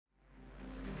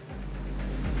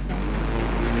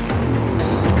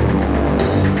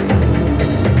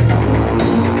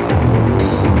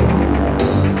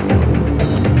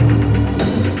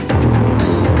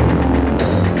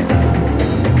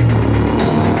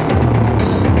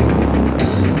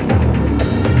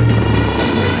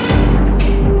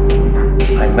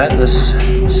met this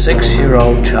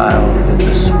 6-year-old child with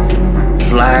this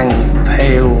blank,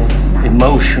 pale,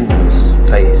 emotionless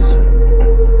face.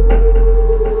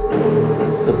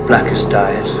 The blackest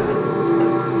eyes,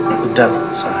 the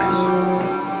devil's eyes.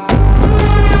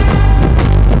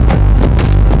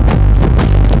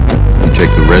 You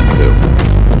take the red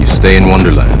pill, you stay in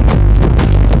Wonderland,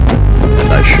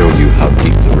 and I show you how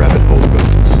deep the rabbit hole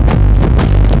goes.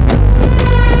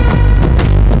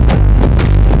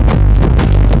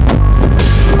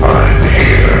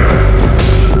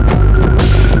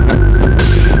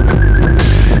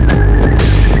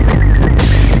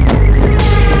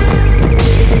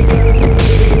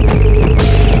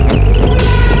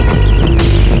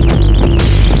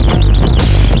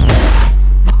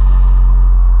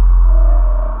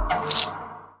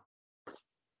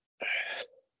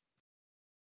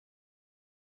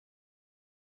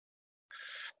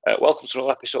 Welcome to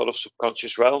another episode of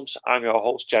Subconscious Realms. I'm your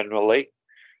host, General Lee.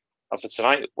 And for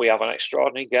tonight, we have an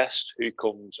extraordinary guest who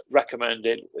comes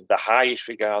recommended with the highest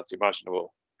regards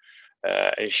imaginable.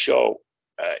 His show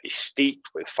is steeped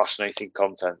with fascinating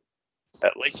content.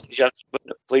 Ladies and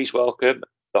gentlemen, please welcome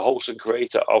the host and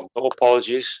creator of No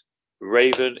Apologies,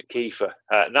 Raven Keefe.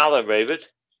 Now then, Raven.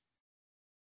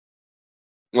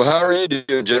 Well, how are you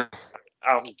doing, General?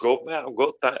 I'm good, mate. I'm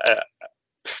good.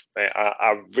 Mate,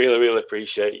 I really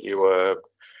appreciate you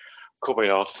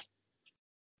coming on.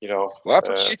 You know, well, I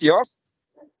appreciate you.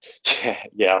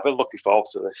 Yeah, I've been looking forward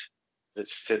to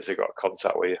this since I got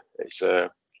contact with you. It's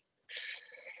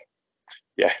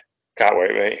yeah, can't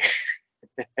wait,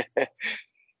 mate.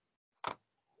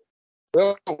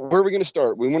 Well, where are we going to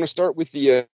start? We want to start with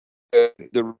the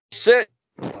reset.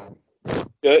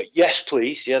 Yes,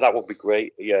 please. Yeah, that would be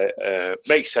great. Yeah,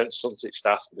 makes sense once it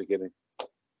starts at the beginning.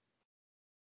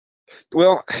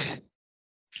 Well,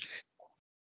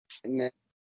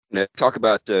 talk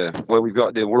about we've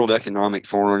got the World Economic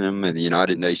Forum and the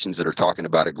United Nations that are talking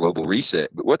about a global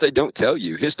reset. But what they don't tell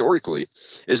you historically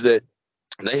is that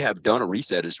they have done a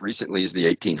reset as recently as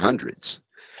the 1800s.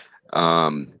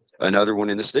 Another one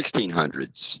in the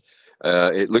 1600s.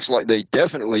 It looks like they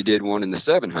definitely did one in the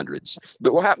 700s.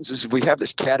 But what happens is we have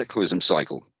this cataclysm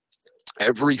cycle.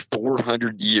 Every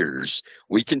 400 years,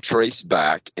 we can trace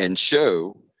back and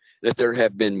show that there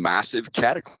have been massive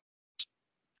cataclysms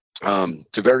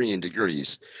to varying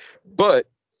degrees. But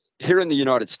here in the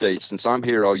United States, since I'm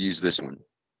here, I'll use this one.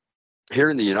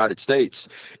 Here in the United States,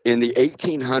 in the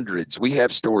 1800s, we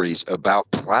have stories about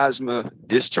plasma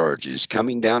discharges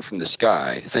coming down from the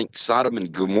sky. Think Sodom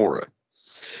and Gomorrah,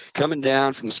 coming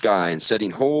down from the sky and setting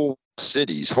whole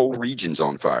cities, whole regions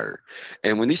on fire.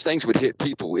 And when these things would hit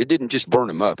people, it didn't just burn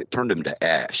them up, it turned them to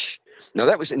ash. Now,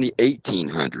 that was in the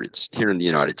 1800s here in the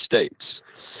United States.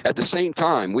 At the same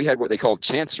time, we had what they called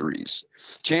chanceries.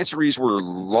 Chanceries were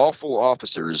lawful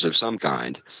officers of some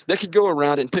kind that could go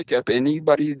around and pick up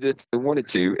anybody that they wanted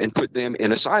to and put them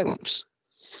in asylums.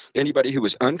 Anybody who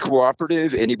was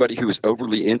uncooperative, anybody who was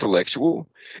overly intellectual,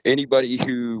 anybody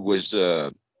who was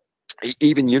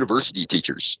even university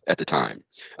teachers at the time,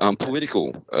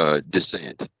 political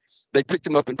dissent. They picked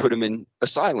them up and put them in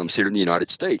asylums here in the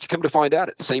United States. Come to find out,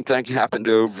 the same thing happened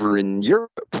over in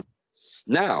Europe.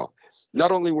 Now,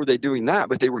 not only were they doing that,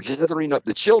 but they were gathering up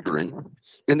the children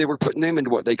and they were putting them into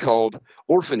what they called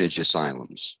orphanage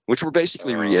asylums, which were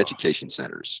basically re-education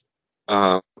centers.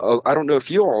 I don't know if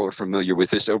you all are familiar with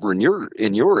this over in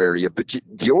your area, but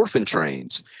the orphan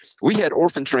trains. We had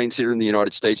orphan trains here in the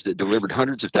United States that delivered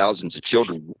hundreds of thousands of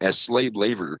children as slave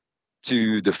labor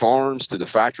to the farms, to the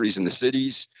factories in the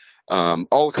cities,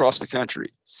 all across the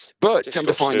country. But come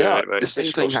to find out, the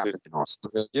same thing happened in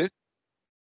Australia.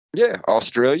 Yeah,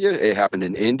 Australia. It happened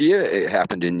in India. It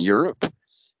happened in Europe.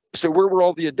 So where were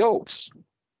all the adults?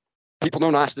 People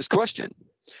don't ask this question.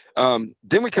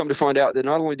 Then we come to find out that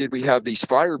not only did we have these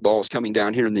fireballs coming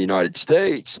down here in the United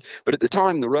States, but at the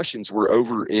time the Russians were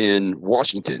over in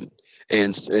Washington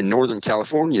and in Northern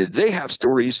California. They have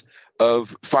stories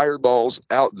of fireballs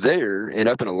out there and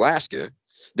up in Alaska.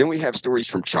 Then we have stories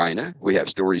from China. We have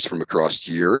stories from across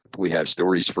Europe. We have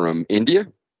stories from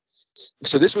India.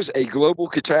 So this was a global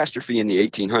catastrophe in the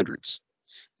 1800s,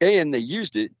 and they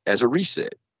used it as a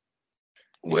reset.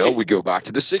 Well, we go back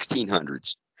to the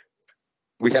 1600s.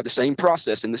 We have the same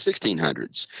process in the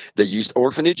 1600s. They used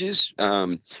orphanages.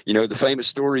 The famous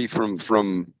story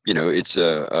from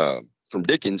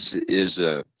Dickens is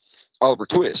Oliver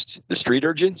Twist, the street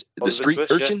urchins.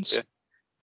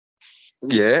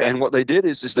 Yeah, and what they did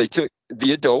is they took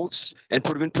the adults and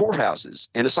put them in poorhouses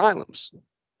and asylums,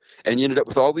 and you ended up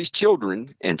with all these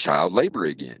children and child labor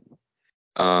again.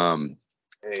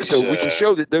 So we can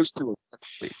show that those two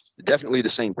are definitely the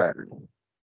same pattern.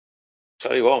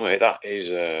 Tell you what, mate,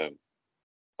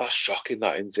 that's shocking.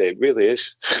 That, isn't it? It really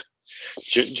is.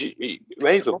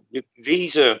 Raven,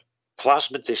 these are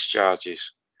plasma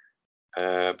discharges.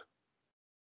 That's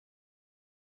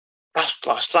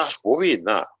worrying.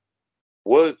 That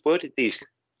where did these?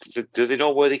 Do they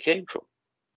know where they came from?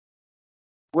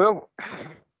 Well,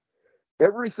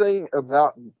 everything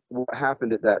about what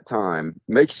happened at that time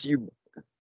makes you.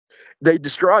 They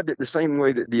described it the same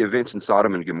way that the events in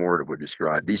Sodom and Gomorrah were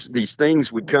described. These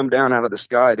things would come down out of the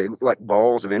sky. They look like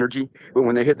balls of energy, but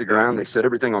when they hit the ground, they set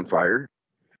everything on fire.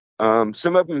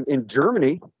 Some of them in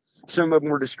Germany, some of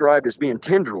them were described as being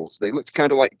tendrils. They looked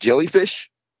kind of like jellyfish,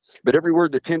 but everywhere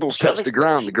the tendrils touched the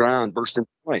ground burst into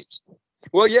flames.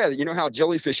 Well, yeah, you know how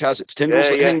jellyfish has its tendrils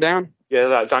that hang down? Yeah,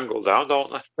 that dangle down,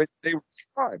 don't they? But they were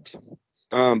described.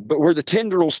 But where the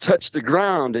tendrils touched the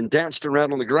ground and danced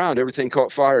around on the ground, everything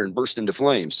caught fire and burst into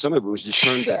flames. Some of it was just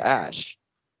turned to ash.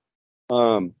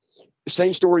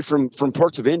 Same story from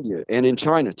parts of India and in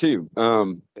China too.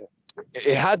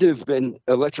 It had to have been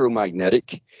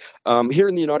electromagnetic. Here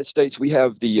in the United States, we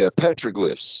have the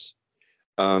petroglyphs.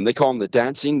 They call them the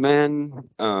dancing man,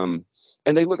 and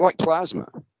they look like plasma.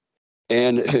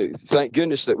 And thank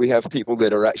goodness that we have people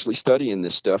that are actually studying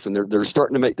this stuff, and they're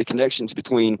starting to make the connections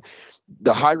between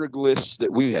the hieroglyphs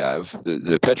that we have,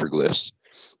 the petroglyphs,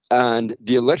 and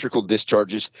the electrical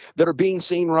discharges that are being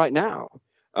seen right now.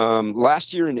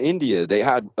 Last year in India, they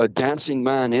had a dancing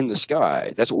man in the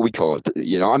sky. That's what we call it.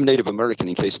 You know, I'm Native American,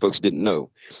 in case folks didn't know.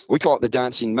 We call it the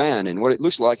dancing man. And what it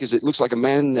looks like is it looks like a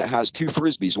man that has two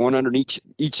frisbees, one under each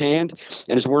hand,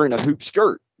 and is wearing a hoop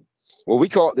skirt. Well, we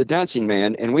call it the dancing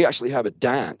man, and we actually have a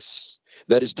dance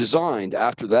that is designed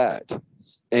after that.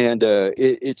 And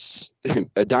it's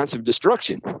a dance of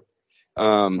destruction.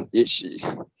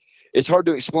 It's hard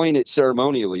to explain it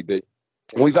ceremonially, but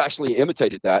we've actually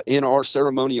imitated that in our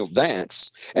ceremonial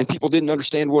dance, and people didn't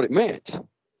understand what it meant.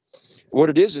 What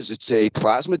it is it's a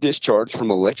plasma discharge from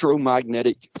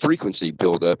electromagnetic frequency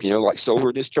buildup, you know, like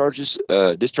solar discharges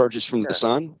from the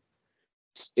sun.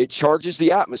 It charges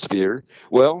the atmosphere.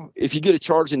 Well, if you get a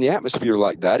charge in the atmosphere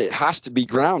like that, it has to be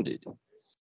grounded.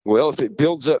 Well, if it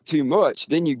builds up too much,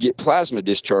 then you get plasma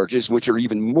discharges, which are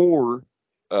even more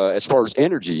as far as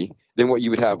energy than what you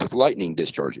would have with lightning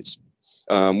discharges.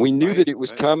 We knew that it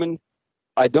was coming.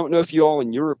 I don't know if you all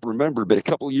in Europe remember, but a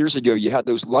couple of years ago, you had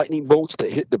those lightning bolts that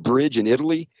hit the bridge in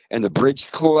Italy, and the bridge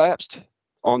collapsed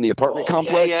on the apartment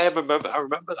complex. Yeah, I remember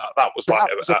that. That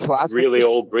was a really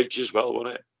old bridge as well,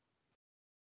 wasn't it?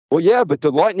 Well, yeah, but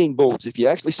the lightning bolts, if you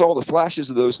actually saw the flashes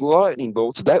of those lightning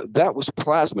bolts, that was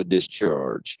plasma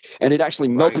discharge. And it actually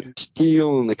melted the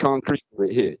steel and the concrete where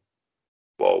it hit.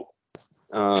 Whoa.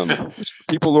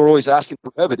 People are always asking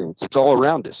for evidence. It's all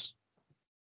around us.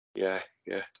 Yeah.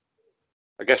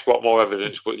 I guess what more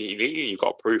evidence would you need? You've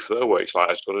got proof there where it's like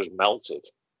as good as melted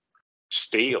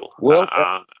steel. Well,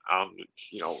 and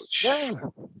you know. Yeah.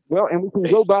 Well, and we can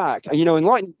go back. You know,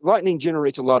 and lightning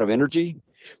generates a lot of energy,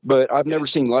 but I've never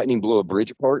seen lightning blow a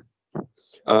bridge apart.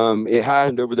 It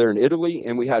happened over there in Italy,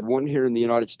 and we had one here in the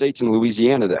United States in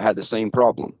Louisiana that had the same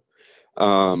problem.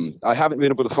 I haven't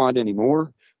been able to find any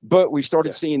more, but we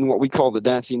started seeing what we call the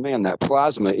dancing man, that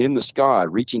plasma in the sky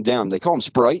reaching down. They call them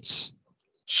sprites.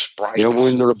 You know,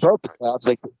 when they're above the clouds,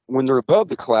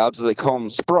 they call them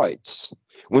sprites.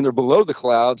 When they're below the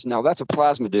clouds, now that's a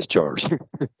plasma discharge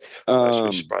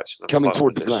coming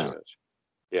toward the ground.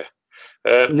 Yeah.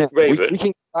 Now, we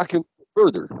can go back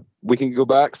further. We can go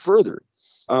back further.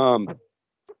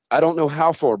 I don't know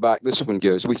how far back this one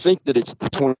goes. We think that it's the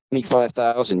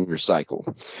 25,000 year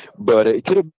cycle, but it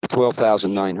could have been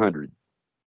 12,900.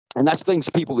 And that's things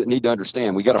people that need to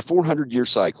understand. We got a 400-year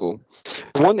cycle.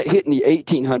 The one that hit in the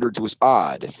 1800s was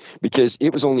odd because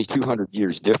it was only 200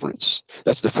 years difference.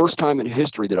 That's the first time in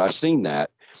history that I've seen that.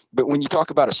 But when you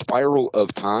talk about a spiral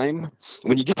of time,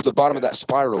 when you get to the bottom of that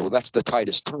spiral, that's the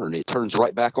tightest turn. It turns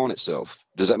right back on itself.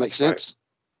 Does that make sense?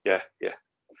 Right. Yeah.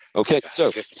 Okay,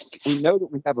 so we know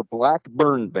that we have a black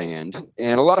burn band,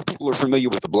 and a lot of people are familiar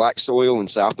with the black soil in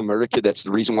South America. That's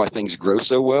the reason why things grow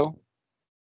so well,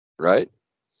 right?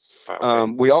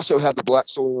 We also have the black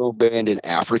soil band in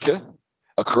Africa,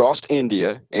 across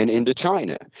India, and into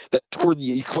China. That's where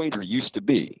the equator used to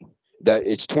be. That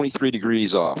it's 23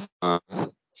 degrees off.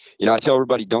 You know, I tell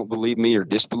everybody, don't believe me or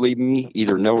disbelieve me,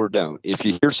 either know or don't. If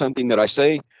you hear something that I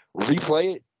say,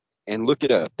 replay it and look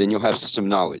it up. Then you'll have some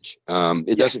knowledge.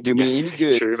 It doesn't do me any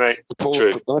good to pull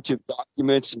up a bunch of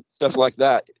documents and stuff like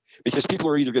that because people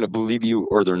are either going to believe you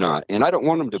or they're not. And I don't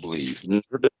want them to believe.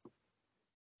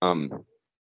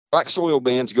 black soil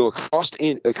bands go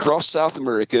across South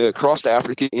America, across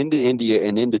Africa, into India,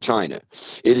 and into China.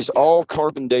 It is all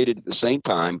carbon dated at the same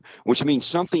time, which means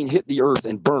something hit the earth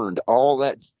and burned all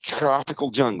that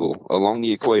tropical jungle along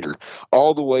the equator,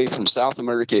 all the way from South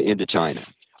America into China,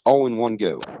 all in one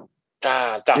go.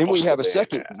 That Then we must have have a been.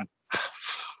 second.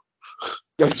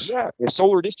 Yeah, a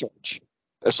solar discharge.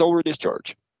 A solar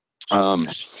discharge.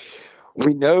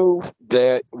 We know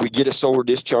that we get a solar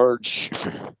discharge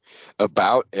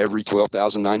about every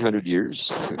 12,900 years.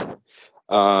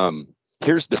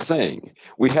 Here's the thing.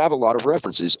 We have a lot of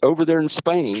references. Over there in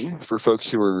Spain, for folks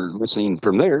who are listening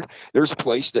from there, there's a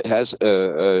place that has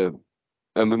a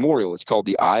memorial. It's called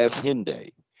the Eye of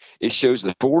Henday. It shows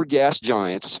the four gas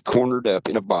giants cornered up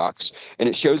in a box, and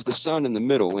it shows the sun in the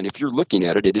middle, and if you're looking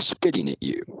at it, it is spitting at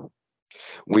you.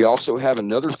 We also have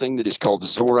another thing that is called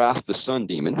Zorath the Sun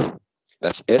Demon.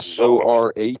 That's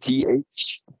Sorath,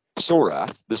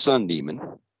 Sorath, the Sun Demon.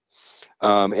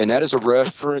 And that is a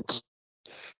reference to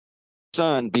the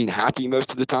sun being happy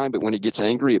most of the time, but when it gets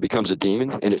angry, it becomes a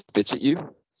demon and it spits at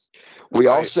you. We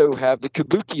also have the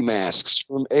kabuki masks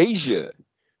from Asia.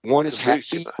 One is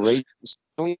happy,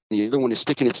 the other one is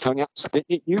sticking its tongue out,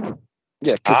 spitting at you.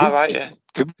 Yeah,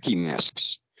 kabuki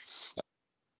masks.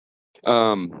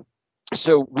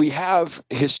 So we have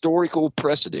historical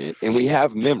precedent and we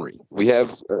have memory. We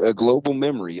have a global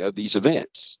memory of these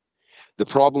events. The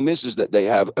problem is that they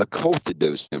have occulted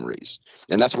those memories.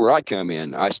 And that's where I come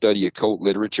in. I study occult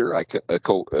literature,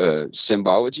 occult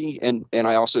symbology, and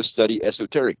I also study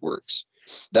esoteric works.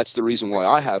 That's the reason why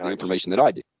I have the information that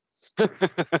I do.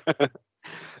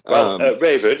 Well,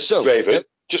 Raven, just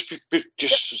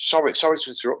sorry to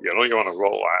interrupt you. I know you're on a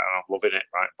roll, right, and I'm loving it,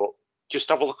 right? But just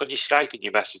have a look on your Skype and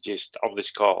your messages on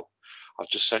this call. I've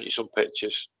just sent you some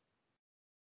pictures.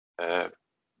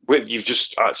 You've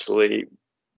just actually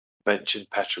mentioned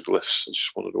petroglyphs. I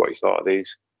just wondered what you thought of these.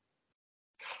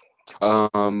 I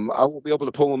won't be able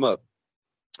to pull them up.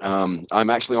 I'm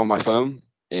actually on my phone,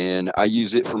 and I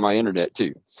use it for my internet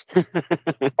too.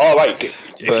 All right.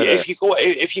 If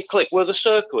you click where the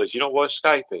circle is, you know where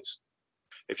Skype is.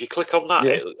 If you click on that,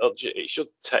 it should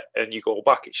and you go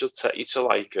back. It should take you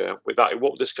to with that. It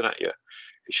won't disconnect you.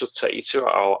 It should take you to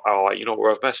our you know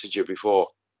where I've messaged you before.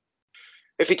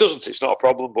 If it doesn't, it's not a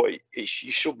problem. But you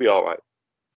should be all right.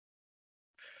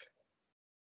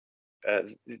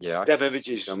 Them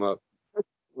images come up.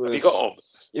 Have you got them?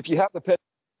 If you have the pet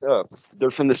up,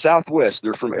 they're from the Southwest.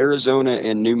 They're from Arizona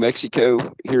and New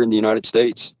Mexico here in the United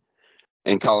States,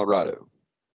 and Colorado.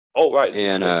 Oh right,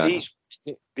 and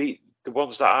the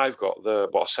ones that I've got,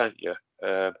 what I sent you,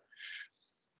 I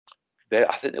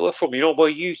think they were from where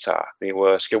Utah. They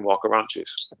were Skinwalker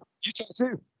Ranches. Utah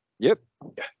too. Yep.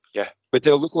 Yeah. But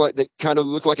they kind of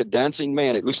look like a dancing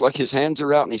man. It looks like his hands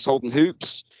are out and he's holding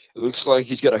hoops. It looks like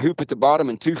he's got a hoop at the bottom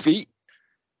and 2 feet,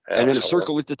 and then a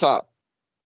circle at the top.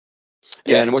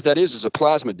 Yeah. And what that is a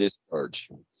plasma discharge.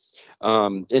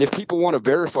 And if people want to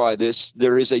verify this,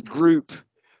 there is a group.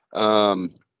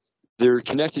 They're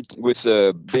connected with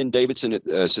Ben Davidson at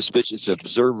Suspicious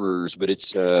Observers, but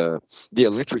it's the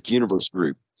Electric Universe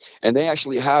group. And they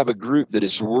actually have a group that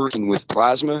is working with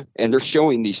plasma, and they're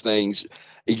showing these things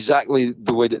exactly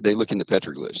the way that they look in the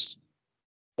petroglyphs.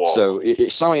 Whoa. So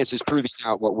science is proving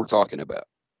out what we're talking about.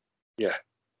 Yeah.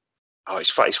 Oh, it's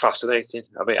fascinating.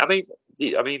 I mean,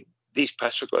 these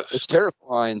petroglyphs. It's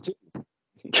terrifying too.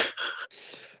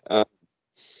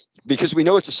 Because we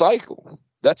know it's a cycle.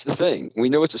 That's the thing. We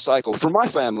know it's a cycle. For my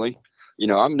family,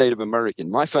 I'm Native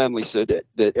American. My family said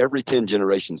that every 10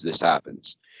 generations this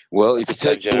happens. Well, if you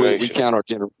take the way we count our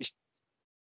generations,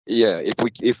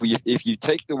 if you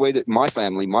take the way that my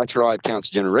tribe counts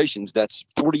generations, that's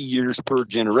 40 years per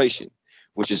generation,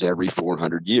 which is every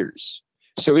 400 years.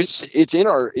 So it's in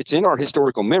our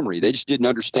historical memory. They just didn't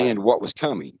understand what was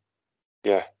coming.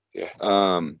 Yeah.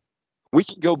 We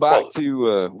can go back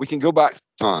to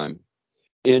time.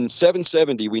 In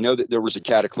 770, we know that there was a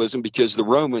cataclysm because the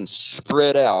Romans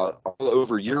spread out all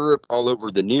over Europe, all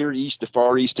over the Near East, the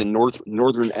Far East, and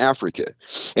northern Africa.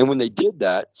 And when they did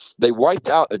that, they wiped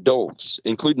out adults,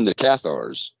 including the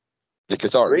Cathars.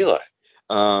 Really?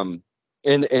 And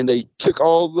they took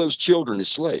all those children as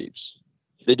slaves.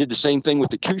 They did the same thing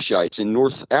with the Cushites in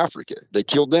North Africa. They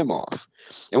killed them off.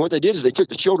 And what they did is they took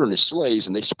the children as slaves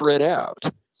and they spread out.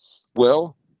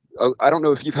 Well, I don't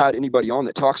know if you've had anybody on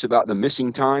that talks about the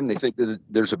missing time. They think that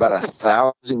there's about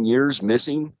 1,000 years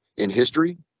missing in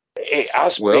history. It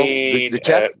has been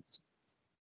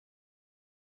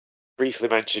briefly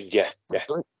mentioned, yeah.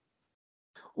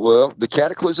 Well, the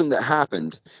cataclysm that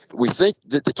happened, we think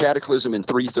that the cataclysm in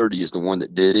 330 is the one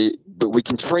that did it, but we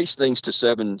can trace things to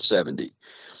 770.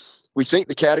 we think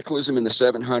the cataclysm in the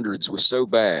 700s was so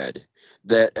bad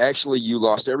that actually you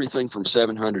lost everything from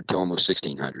 700 to almost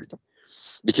 1600.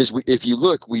 Because if you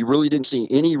look, we really didn't see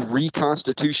any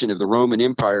reconstitution of the Roman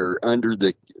Empire under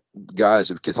the guise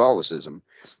of Catholicism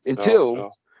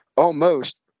until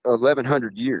almost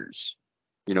 1100 years,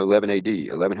 11 AD,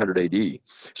 1100 AD.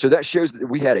 So that shows that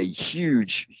we had a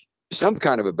huge, some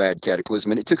kind of a bad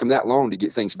cataclysm, and it took them that long to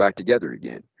get things back together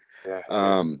again.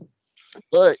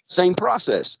 But same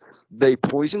process. They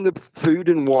poisoned the food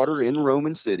and water in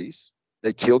Roman cities.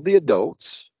 They killed the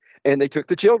adults, and they took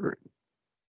the children.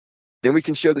 Then we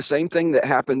can show the same thing that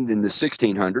happened in the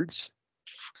 1600s.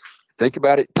 Think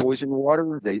about it: poisoned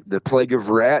water, the plague of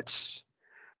rats.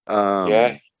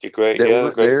 You're great. That Yeah,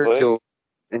 weren't great there plague.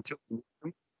 until.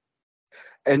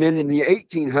 And then in the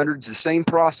 1800s, the same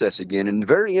process again. And the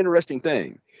very interesting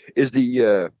thing is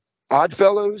the Odd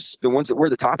Fellows, the ones that wear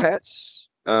the top hats.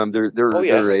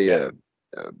 The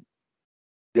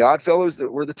Odd Fellows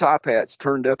that wear the top hats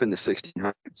turned up in the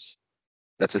 1600s.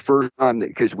 That's the first time that,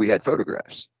 because we had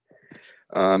photographs.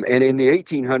 And in the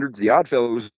 1800s, the Odd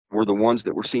Fellows were the ones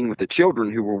that were seen with the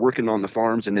children who were working on the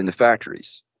farms and in the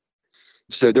factories.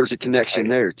 So there's a connection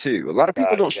there too. A lot of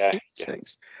people don't see these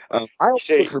things. I always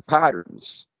look for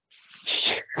patterns.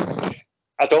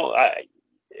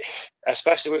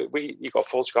 Especially you've got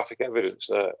photographic evidence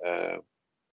that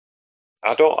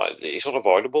it's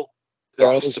unavoidable.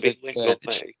 There has to be linked up,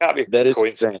 mate. It can't be a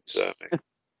coincidence.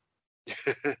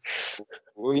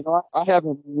 Well, I have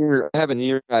a near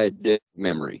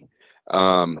memory.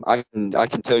 I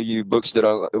can tell you books that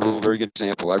it was a very good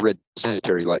example. I read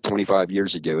Sanitary like 25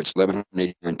 years ago. It's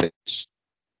 1189 pages.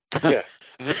 Yeah.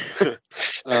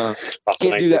 I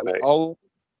can't do that with all.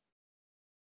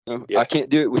 I can't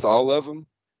do it with all of them,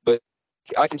 but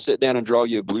I can sit down and draw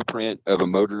you a blueprint of a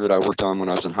motor that I worked on when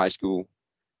I was in high school.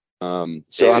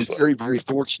 So I'm very, very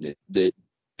fortunate that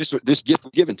this gift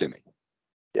was given to me.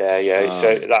 Yeah.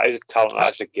 So that is a talent.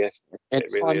 That's a gift. It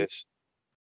really is.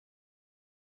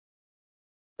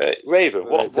 Raven,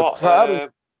 what tribe of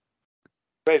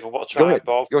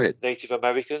Native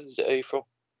Americans are you from?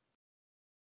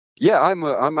 Yeah,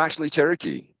 I'm actually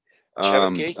Cherokee.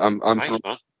 Cherokee. I'm nice, from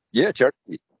man. Yeah,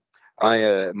 Cherokee.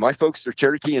 My folks are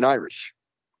Cherokee and Irish.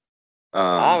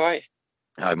 All right.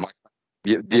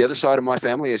 The other side of my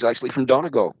family is actually from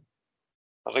Donegal.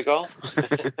 Donegal.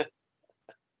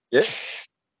 Yeah.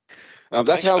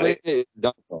 That's how they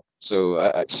Donegal. So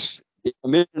if I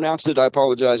mispronounced it, I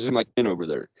apologize to my kin over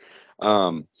there.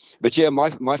 But yeah,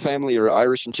 my family are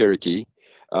Irish and Cherokee.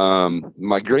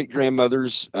 My great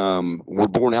grandmothers were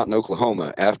born out in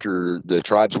Oklahoma after the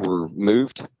tribes were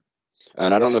moved.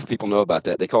 And I don't know if people know about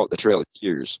that. They call it the Trail of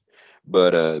Tears.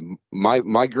 But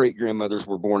my great grandmothers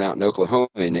were born out in Oklahoma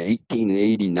in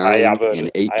 1889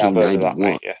 and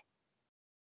 1891.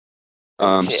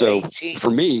 So for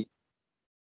me,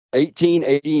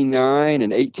 1889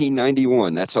 and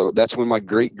 1891. That's when my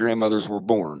great grandmothers were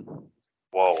born.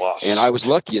 Whoa, and I was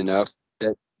lucky enough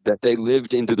that they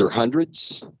lived into their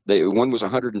hundreds. One was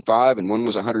 105 and one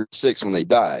was 106 when they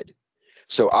died.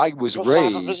 So I was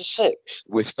raised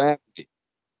with family.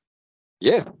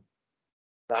 Yeah.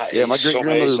 Yeah, my great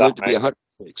grandmother lived to be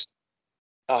 106.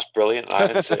 That's brilliant,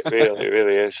 that is it? Really,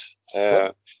 really is.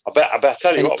 I bet.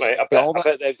 Tell you what, mate. I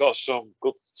bet they've got some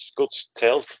good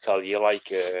tales to tell you,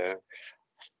 like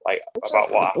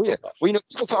about what happened. Oh yeah. Well,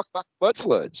 people talk about the mud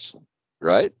floods,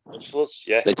 right? Mud floods,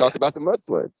 yeah. They talk about the mud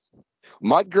floods.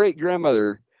 My great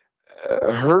grandmother,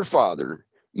 her father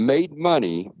made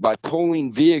money by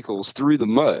pulling vehicles through the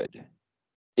mud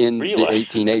in the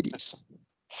 1880s.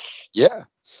 Yeah.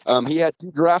 He had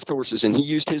 2 draft horses, and he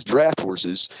used his draft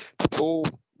horses to pull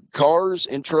cars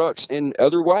and trucks and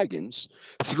other wagons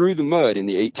through the mud in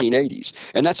the 1880s.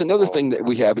 And that's another thing that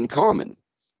we have in common.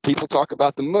 People talk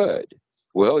about the mud.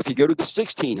 Well, if you go to the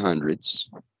 1600s,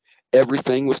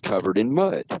 everything was covered in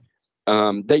mud.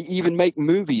 They even make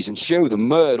movies and show the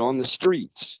mud on the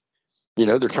streets.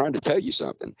 They're trying to tell you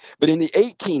something. But in the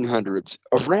 1800s,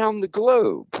 around the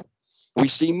globe, we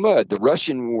see mud. The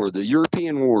Russian War, the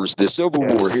European wars, the Civil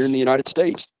War here in the United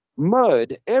States,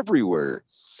 mud everywhere.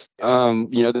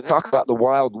 They talk about the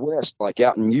Wild West, like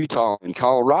out in Utah and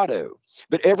Colorado.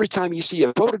 But every time you see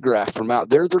a photograph from out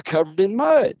there, they're covered in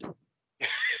mud.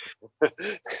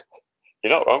 You're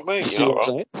not wrong, mate. You see what I'm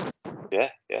saying? Yeah.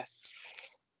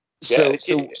 So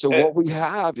what we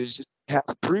have is just have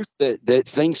proof that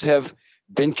things have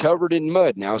been covered in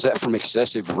mud. Now, is that from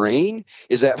excessive rain?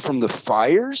 Is that from the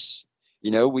fires?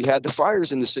 We had the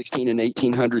fires in the 16 and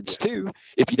 1800s too.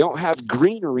 If you don't have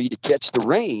greenery to catch the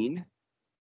rain,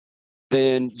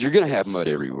 then you're going to have mud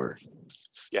everywhere.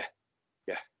 Yeah.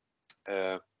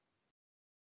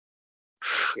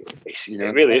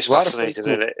 It really is a lot of fascinating,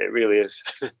 isn't it? It really is.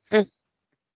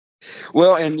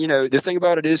 Well, and the thing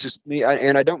about it is me,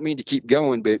 and I don't mean to keep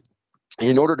going, but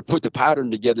in order to put the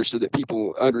pattern together so that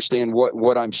people understand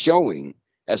what I'm showing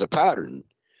as a pattern,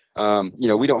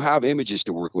 we don't have images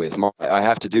to work with. I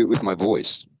have to do it with my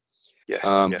voice.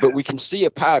 But we can see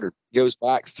a pattern. It goes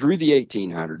back through the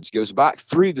 1800s, goes back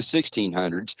through the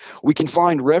 1600s. We can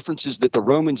find references that the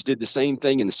Romans did the same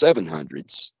thing in the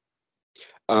 700s.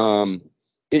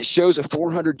 It shows a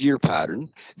 400-year pattern.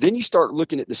 Then you start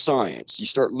looking at the science. You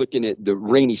start looking at the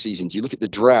rainy seasons. You look at the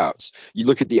droughts. You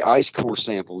look at the ice core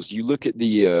samples. You look at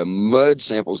the mud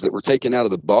samples that were taken out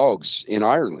of the bogs in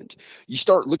Ireland. You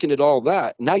start looking at all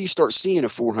that. Now you start seeing a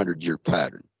 400-year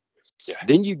pattern.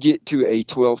 Then you get to a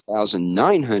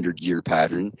 12,900-year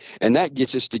pattern, and that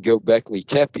gets us to Göbekli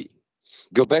Tepe.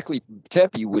 Göbekli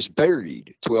Tepe was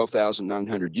buried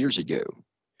 12,900 years ago.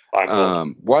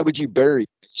 Why would you bury a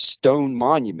stone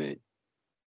monument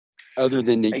other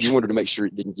than that you wanted to make sure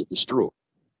it didn't get destroyed?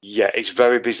 Yeah, it's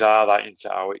very bizarre that into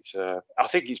how it's. I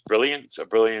think it's brilliant.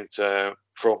 Brilliant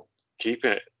from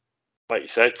keeping it, like you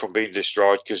said, from being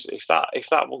destroyed. Because if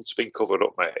that one's been covered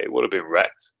up, mate, it would have been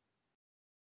wrecked.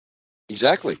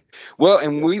 Exactly. Well,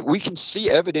 and we can see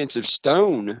evidence of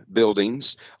stone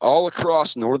buildings all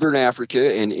across northern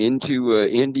Africa and into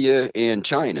India and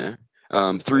China.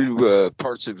 Through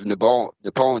parts of Nepal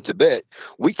and Tibet,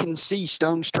 we can see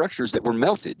stone structures that were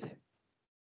melted.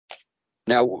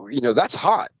 Now, that's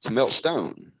hot to melt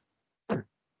stone.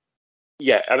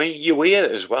 Yeah, I mean, you hear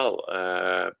as well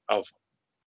of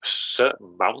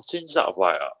certain mountains that have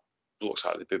looks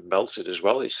like they've been melted as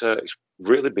well. It's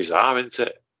really bizarre, isn't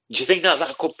it? Do you think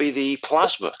that could be the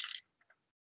plasma?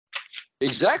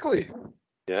 Exactly.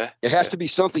 Yeah. It has to be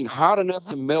something hot enough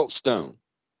to melt stone.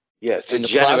 Yeah, to and the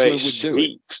plasma generate would do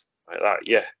heat it. like that.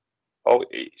 Yeah. Oh,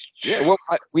 yeah. Well,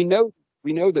 we know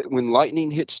that when lightning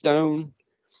hits stone,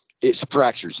 it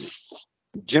fractures it.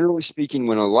 Generally speaking,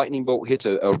 when a lightning bolt hits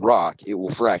a rock, it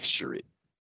will fracture it.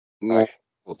 Right.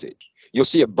 You'll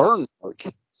see a burn mark,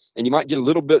 and you might get a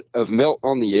little bit of melt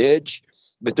on the edge.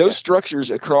 But those structures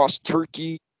across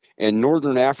Turkey and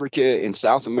northern Africa and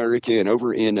South America and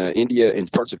over in India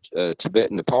and parts of Tibet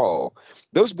and Nepal,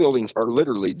 those buildings are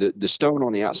literally the stone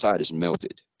on the outside is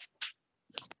melted.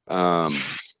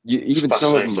 Even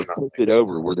some of them are tilted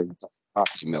over where they're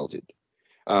melted.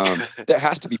 That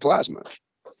has to be plasma.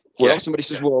 Well, somebody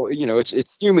says, well,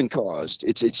 it's human caused.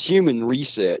 It's human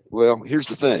reset. Well, here's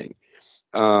the thing.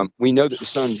 We know that the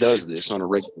sun does this on a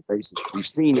regular basis. We've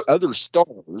seen other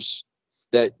stars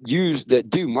that do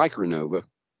micronova.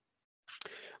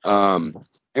 And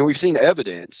we've seen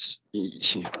evidence.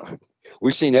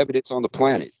 We've seen evidence on the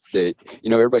planet that,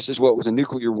 everybody says, well, it was a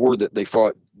nuclear war that they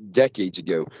fought decades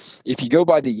ago. If you go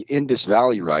by the Indus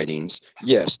Valley writings,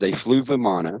 yes, they flew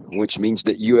Vimana, which means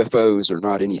that UFOs are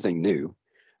not anything new,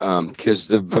 because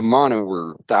the Vimana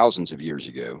were thousands of years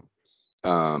ago.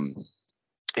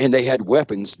 And they had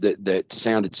weapons that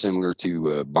sounded similar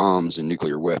to bombs and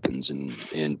nuclear weapons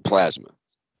and plasma.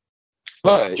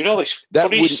 But it's that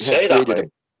funny wouldn't you have say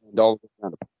created that, all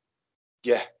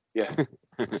yeah.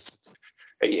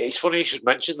 It's funny you should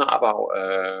mention that about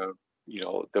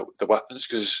the weapons,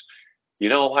 because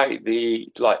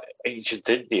like ancient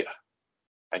India,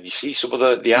 and you see some of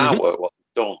the artwork what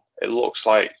they've done. It looks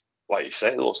like you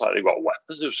say, it looks like they've got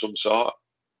weapons of some sort.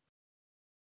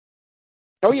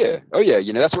 Oh yeah.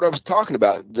 That's what I was talking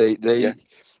about. They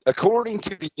according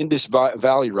to the Indus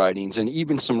Valley writings and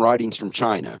even some writings from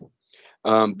China,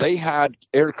 they had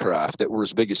aircraft that were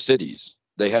as big as cities.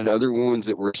 They had other ones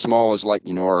that were small as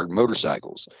our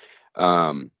motorcycles.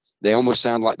 They almost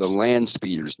sound like the land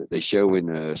speeders that they show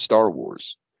in Star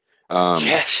Wars.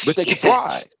 But they could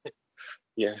fly.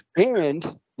 Yeah.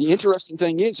 And the interesting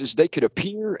thing is they could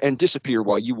appear and disappear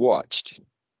while you watched.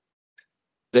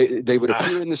 They would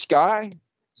appear in the sky,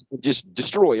 just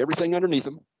destroy everything underneath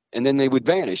them, and then they would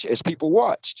vanish as people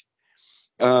watched.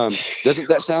 Doesn't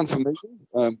that sound familiar?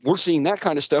 We're seeing that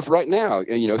kind of stuff right now.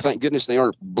 Thank goodness they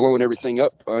aren't blowing everything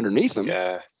up underneath them.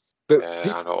 Yeah. But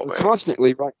I know, they're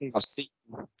constantly right now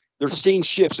they're seeing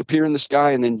ships appear in the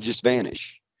sky and then just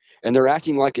vanish. And they're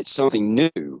acting like it's something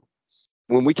new.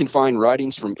 When we can find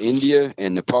writings from India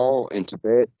and Nepal and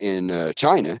Tibet and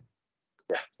China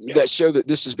that show that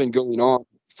this has been going on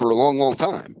for a long, long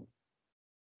time.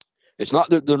 It's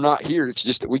not that they're not here; it's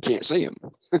just that we can't see them.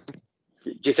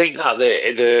 Do you think that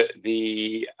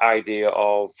the idea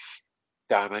of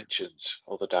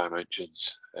other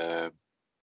dimensions?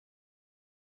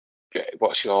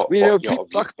 What's your view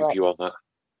on that?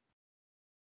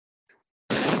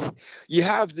 you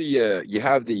have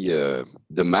the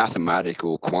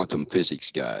mathematical quantum physics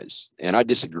guys, and I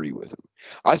disagree with them.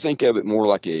 I think of it more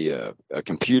like a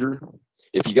computer.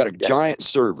 If you got a giant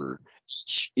server,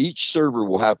 each server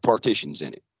will have partitions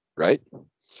in it, right?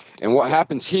 And what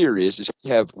happens here is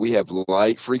we have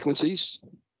light frequencies,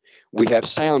 we have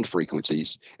sound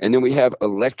frequencies, and then we have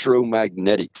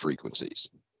electromagnetic frequencies.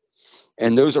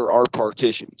 And those are our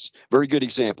partitions. Very good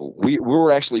example.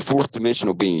 We're actually fourth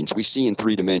dimensional beings. We see in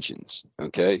 3 dimensions.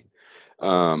 Okay.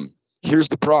 Here's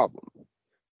the problem.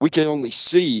 We can only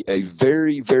see a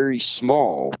very, very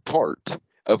small part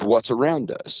of what's around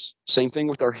us. Same thing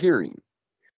with our hearing.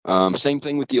 Same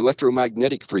thing with the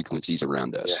electromagnetic frequencies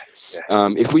around us.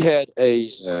 If we had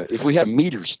a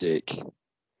meter stick,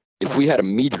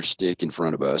 in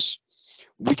front of us,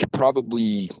 we could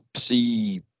probably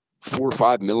see 4 or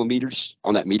 5 millimeters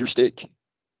on that meter stick,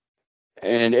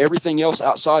 and everything else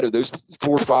outside of those 4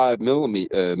 or 5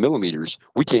 millimeters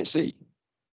we can't see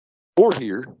or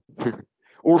hear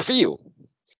or feel.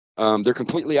 They're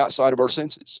completely outside of our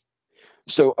senses.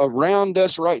 So around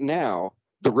us right now,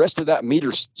 the rest of that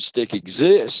meter stick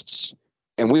exists,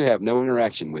 and we have no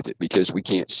interaction with it because we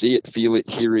can't see it, feel it,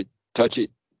 hear it, touch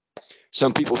it.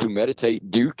 Some people who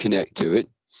meditate do connect to it.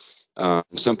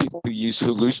 Some people who use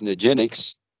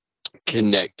hallucinogenics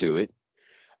connect to it.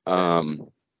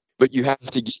 But you have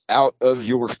to get out of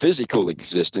your physical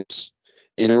existence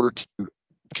in order to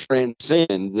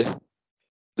transcend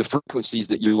the frequencies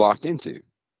that you're locked into.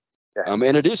 And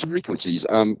it is frequencies.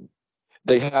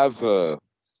 They have the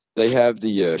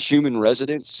Schumann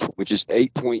resonance, which is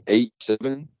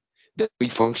 8.87 that we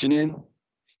function in.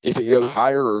 If it goes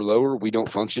higher or lower, we don't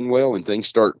function well, and things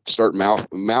start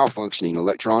malfunctioning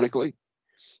electronically.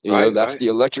 That's the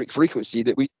electric frequency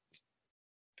that we.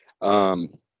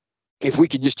 If we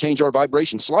could just change our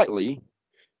vibration slightly,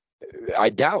 I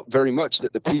doubt very much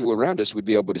that the people around us would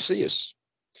be able to see us.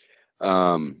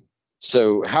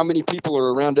 So how many people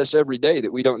are around us every day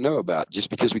that we don't know about just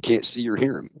because we can't see or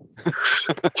hear them?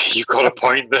 You've got a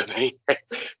point there.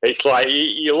 It's like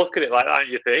you look at it like that and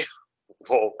you think,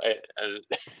 whoa,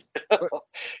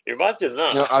 imagine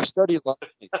that. I've studied a lot of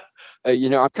things.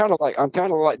 I'm kind of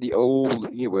like the old.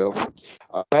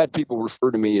 I've had people refer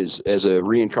to me as a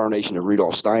reincarnation of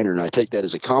Rudolf Steiner, and I take that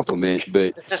as a compliment.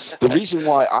 But the reason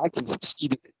why I can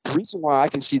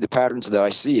see the patterns that I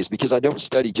see is because I don't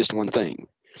study just one thing.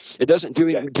 It doesn't do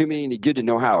me any good to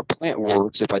know how a plant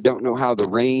works if I don't know how the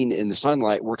rain and the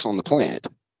sunlight works on the plant.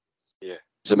 Yeah.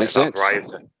 Does that make sense?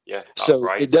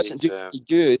 So it doesn't do me any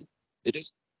good. It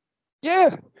is.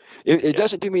 Yeah. It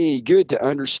doesn't do me any good to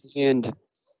understand.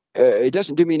 It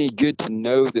doesn't do me any good to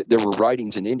know that there were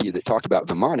writings in India that talked about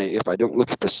Vimana if I don't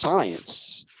look at the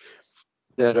science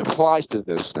that applies to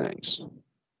those things.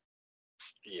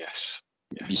 Yes.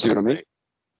 You see what I mean?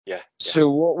 Yeah. So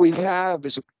what we have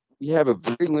is we have a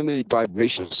very limited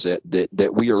vibration set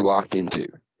that we are locked into.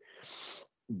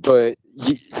 But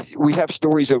we have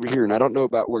stories over here, and I don't know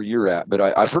about where you're at, but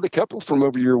I've heard a couple from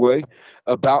over your way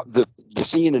about the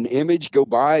seeing an image go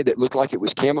by that looked like it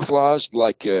was camouflaged,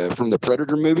 like from the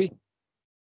Predator movie.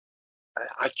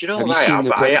 Have you seen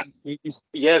the Predator movies?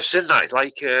 Yeah, I've seen that. It's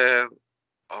like it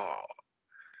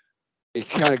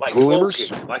kind of like glimmers,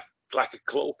 cloaking, like a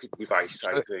cloaking device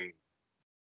type thing.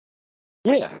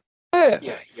 Yeah. I've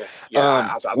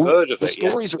heard of the it.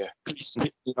 Stories are increasing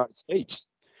in the United States.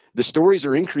 The stories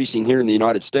are increasing here in the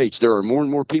United States. There are more and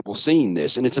more people seeing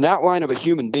this, and it's an outline of a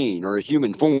human being or a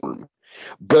human form,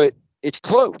 but it's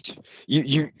cloaked.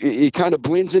 It kind of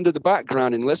blends into the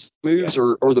background unless it moves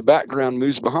or the background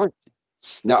moves behind.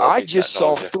 Now, I just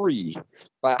saw 3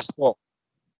 last fall.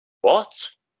 What?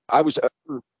 I was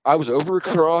over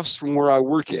across from where I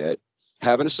work at,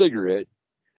 having a cigarette,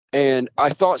 and I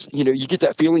thought, you get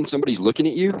that feeling somebody's looking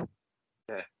at you.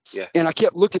 Yeah. And I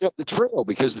kept looking up the trail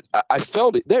because I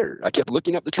felt it there. I kept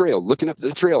looking up the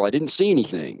trail. I didn't see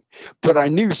anything, but I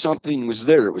knew something was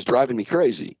there. It was driving me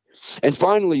crazy. And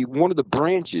finally, one of the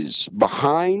branches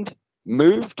behind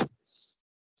moved,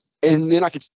 and then I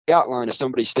could see the outline of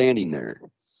somebody standing there.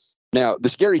 Now, the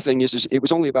scary thing is it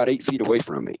was only about 8 feet away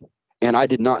from me, and I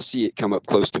did not see it come up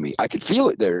close to me. I could feel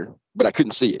it there, but I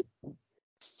couldn't see it.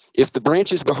 If the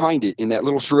branches behind it in that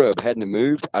little shrub hadn't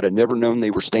moved, I'd have never known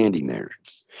they were standing there.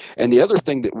 And the other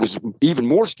thing that was even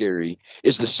more scary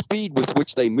is the speed with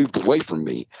which they moved away from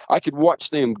me. I could watch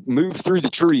them move through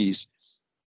the trees.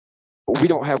 We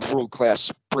don't have world-class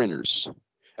sprinters,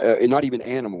 and not even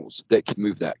animals that could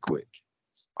move that quick.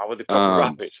 How would they probably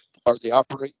rapid? Are they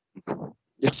operating?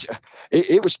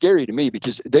 It was scary to me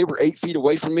because they were 8 feet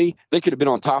away from me. They could have been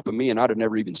on top of me, and I'd have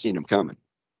never even seen them coming.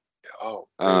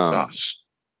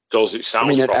 Does it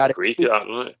sound proper creepy,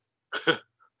 doesn't it?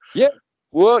 Yeah.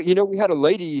 Well, we had a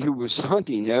lady who was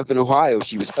hunting up in Ohio.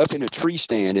 She was up in a tree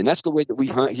stand, and that's the way that we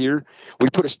hunt here. We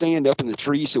put a stand up in the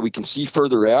tree so we can see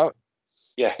further out,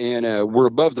 Yeah. and we're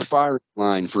above the firing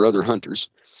line for other hunters.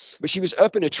 But she was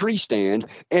up in a tree stand,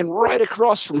 and right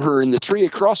across from her, in the tree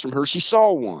across from her, she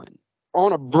saw one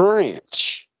on a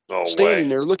branch, No standing way.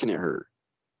 there looking at her.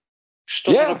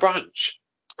 Stood on a Yeah. branch.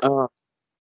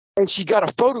 And she got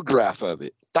a photograph of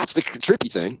it. That's the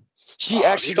trippy thing. She Oh,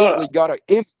 accidentally got an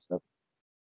image of it.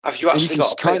 have you And you actually can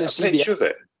got kind a of see the, picture of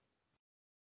it?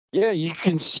 yeah, you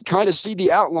can kind of see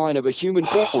the outline of a human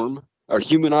form or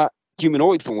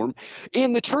humanoid form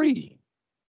in the tree.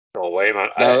 No way, man.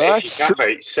 Now If you that's can, true.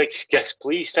 mate, yes,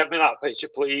 please send me that picture,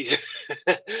 please.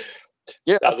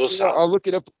 Yeah, That does sound. I'll look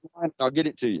it up online. I'll get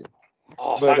it to you.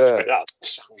 Oh, But thanks, mate. That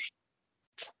sounds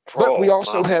we pro,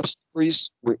 also man. have stories.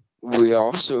 We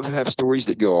also have stories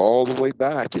that go all the way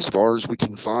back as far as we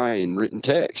can find in written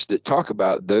text that talk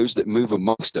about those that move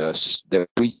amongst us that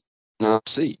we cannot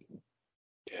see.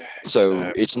 Yeah,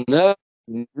 So it's not.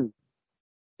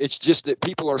 It's just that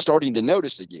people are starting to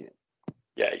notice again.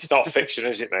 yeah, it's not fiction,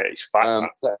 is it, mate? It's fact,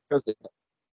 man.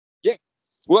 Yeah.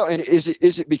 Well, and is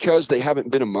it because they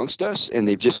haven't been amongst us and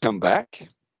they've just come back?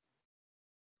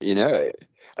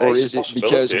 Or It's a is it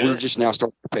because possibility, we're isn't it? just now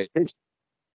starting to pay attention?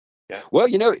 Yeah. Well,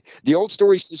 the old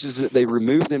story says that they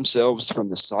removed themselves from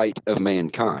the sight of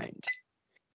mankind.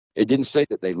 It didn't say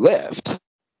that they left.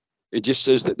 It just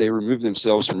says that they removed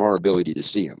themselves from our ability to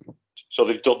see them. So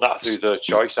they've done that through their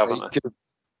choice, haven't they?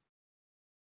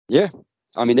 Yeah.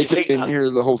 I mean, Do they you could have think been that? here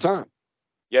the whole time.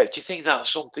 Yeah. Do you think that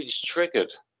something's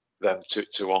triggered them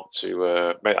to want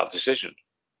to make that decision?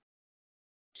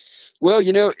 Well,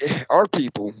 our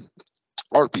people,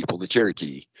 the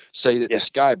Cherokee, say that the Yeah.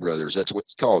 Sky Brothers, that's what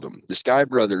it's called them. The Sky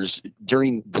Brothers,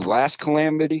 during the last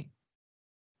calamity,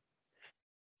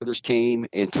 brothers came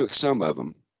and took some of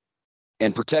them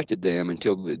and protected them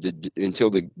until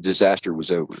the disaster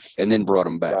was over, and then brought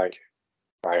them back. Right.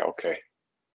 Right. Okay.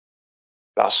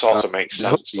 That sort of makes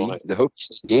sense, doesn't it? The Hopi,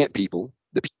 the Ant people,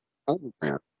 the people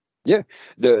underground. Yeah,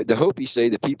 the Hopi say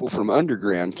the people from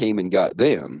underground came and got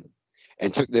them,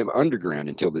 and took them underground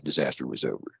until the disaster was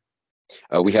over.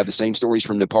 We have the same stories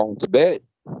from Nepal and Tibet.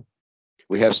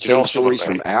 We have Do you know same something, stories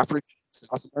from mate? Africa,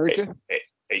 South America.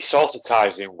 It sort of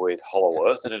ties in with Hollow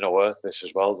Earth and Inner Earth this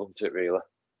as well, doesn't it? Really?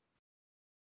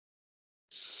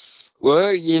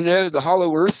 Well, the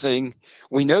hollow earth thing,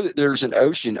 we know that there's an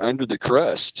ocean under the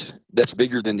crust that's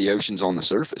bigger than the oceans on the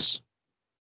surface.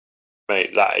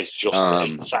 Mate, that is just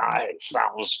Um, it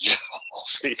sounds just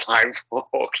it's like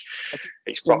fuck.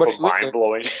 It's somebody proper lived mind there.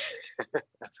 blowing.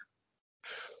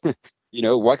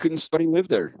 Why couldn't somebody live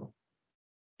there?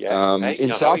 Yeah, hey, In I know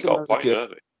you South got a point America,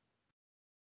 there.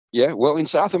 yeah, well, in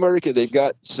South America, they've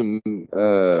got some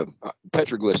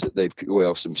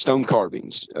petroglyphs some stone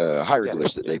carvings,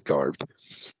 hieroglyphs that they've carved.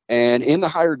 And in the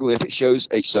hieroglyph, it shows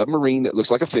a submarine that looks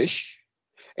like a fish,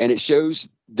 and it shows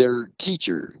their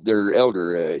teacher, their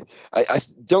elder. I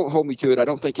don't hold me to it. I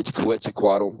don't think it's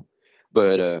Quetzalcoatl,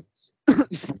 but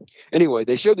anyway,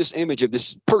 they show this image of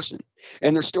this person,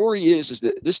 and their story is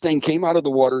that this thing came out of the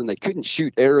water, and they couldn't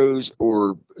shoot arrows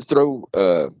or throw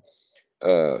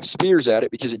spears at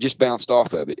it because it just bounced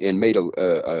off of it and made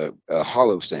a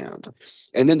hollow sound.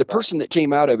 And then the person that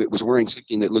came out of it was wearing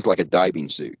something that looked like a diving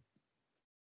suit.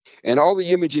 And all the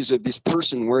images of this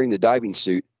person wearing the diving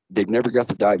suit, they've never got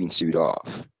the diving suit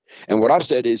off. And what I've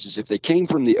said is if they came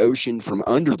from the ocean from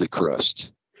under the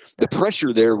crust, the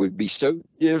pressure there would be so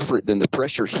different than the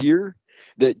pressure here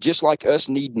that just like us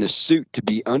needing a suit to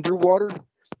be underwater,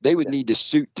 they would need a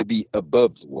suit to be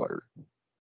above the water.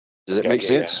 Does that make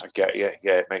sense? Yeah, I get you.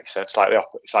 Yeah, it makes sense. It's like the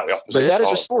opposite. But that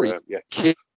is a story. Yeah.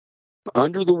 Came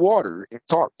under the water and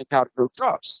taught them how to grow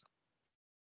crops.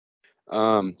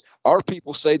 Our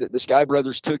people say that the Sky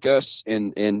Brothers took us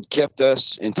and kept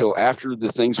us until after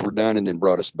the things were done and then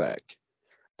brought us back.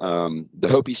 The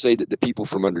Hopi say that the people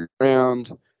from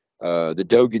underground, the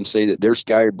Dogons say that their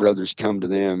Sky Brothers come to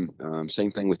them.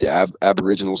 Same thing with the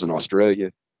Aboriginals in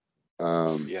Australia.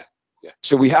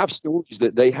 So we have stories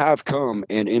that they have come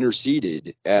and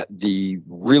interceded at the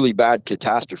really bad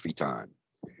catastrophe time.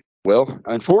 Well,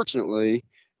 unfortunately,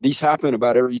 these happen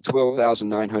about every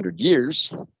 12,900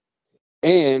 years,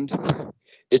 and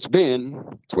it's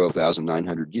been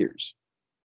 12,900 years.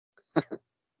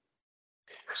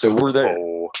 So we're there.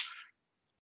 Oh,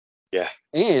 yeah.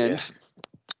 And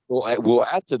we'll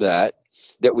add to that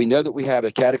we know that we have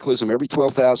a cataclysm every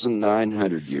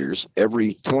 12,900 years,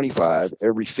 every 25,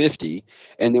 every 50,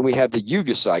 and then we have the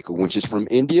Yuga cycle, which is from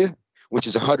India, which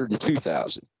is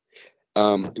 102,000.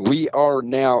 We are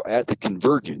now at the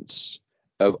convergence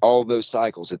of all those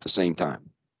cycles at the same time.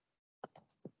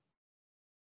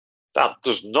 That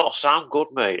does not sound good,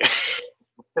 mate.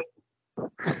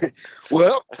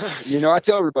 Well, I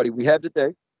tell everybody we have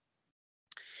today.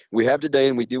 We have today,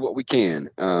 and we do what we can.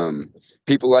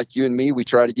 People like you and me, we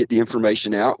try to get the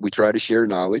information out. We try to share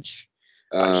knowledge.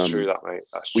 That's true, that, mate.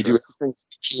 That's we true. do everything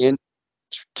we can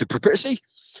to prepare. See,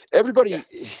 everybody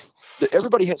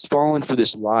has fallen for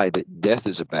this lie that death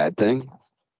is a bad thing.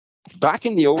 Back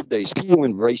in the old days, people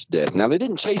embraced death. Now, they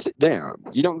didn't chase it down.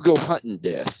 You don't go hunting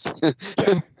death.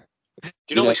 Yeah. Do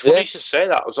you know, it's funny you should say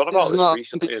that. I was on about this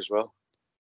recently as well.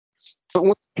 But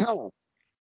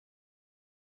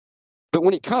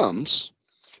when it comes,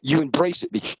 you embrace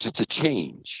it because it's a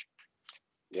change.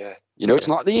 Yeah. It's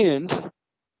not the end.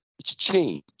 It's a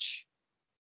change.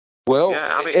 Well,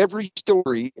 every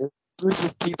story, every group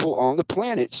of people on the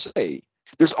planet say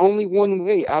there's only one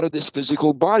way out of this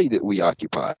physical body that we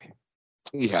occupy.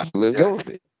 We have to let go of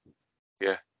it.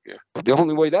 Yeah, yeah. The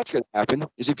only way that's going to happen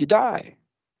is if you die.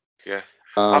 Yeah.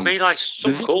 Like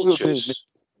some cultures,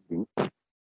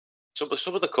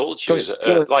 some of the cultures,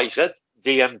 like you said,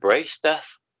 they embrace death.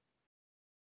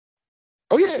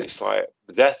 Oh yeah, it's like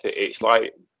death. It's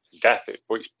like death,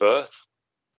 but it's birth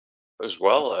as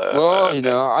well.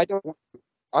 I don't want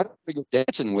to go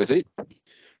dancing with it,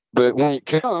 but when it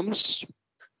comes,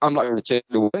 I'm not going to take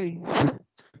it away.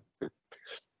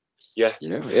 Yeah,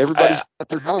 everybody's got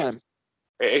their time.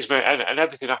 It is, mate, and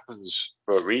everything happens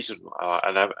for a reason,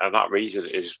 and that reason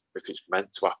is if it's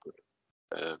meant to happen.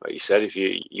 Like you said, if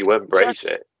you embrace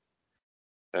it,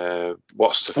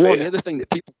 what's the fear? Well, the other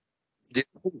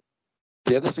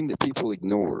thing that people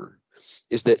ignore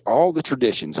is that all the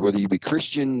traditions, whether you be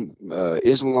Christian,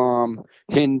 Islam,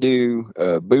 Hindu,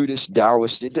 Buddhist,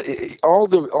 Taoist, all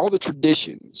the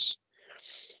traditions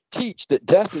teach that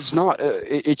death is not.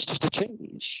 It's just a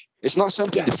change. It's not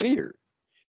something to fear.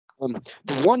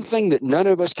 The one thing that none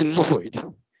of us can avoid,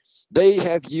 they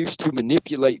have used to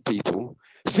manipulate people.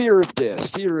 Fear of death,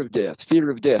 fear of death,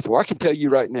 fear of death. Well, I can tell you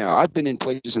right now, I've been in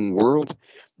places in the world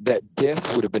that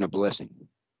death would have been a blessing.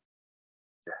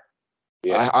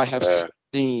 Yeah. I have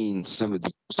seen some of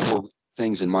these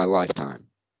things in my lifetime.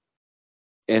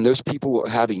 And those people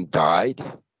having died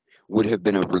would have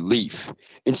been a relief.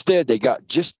 Instead, they got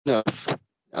just enough.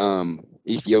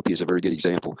 Ethiopia is a very good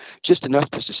example. Just enough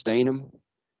to sustain them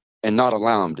and not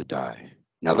allow them to die.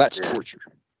 Now, that's torture.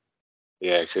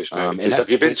 Yeah, it is. Have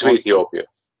you been to Ethiopia?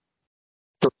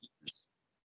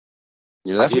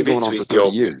 That's been going on for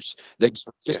 30 years. They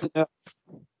just enough.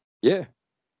 Yeah.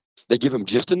 They give them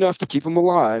just enough to keep them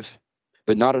alive,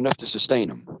 but not enough to sustain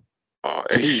them. Oh,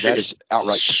 to me, that is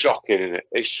outright shocking, isn't it?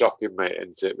 It's shocking, mate,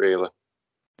 isn't it, really?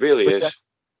 It really is.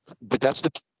 But that's the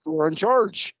people who are in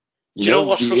charge. Do you know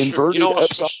what's frustrating? You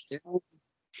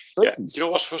know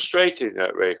what's frustrating,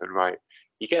 Raven, right?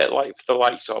 You get like the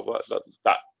likes of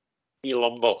that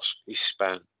Elon Musk, he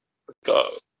spent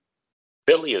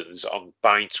billions on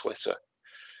buying Twitter.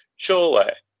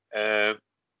 Surely,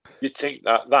 you'd think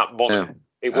that money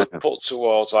it would put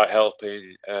towards like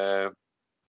helping the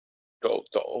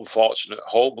unfortunate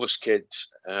homeless kids,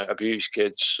 abused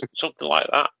kids, something like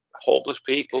that. Homeless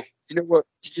people. You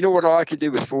know what I could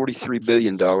do with $43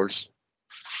 billion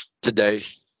today?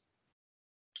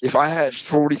 If I had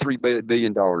 $43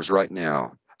 billion right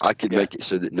now, I could make it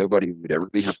so that nobody would ever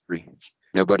be hungry.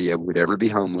 Nobody would ever be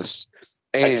homeless.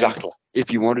 And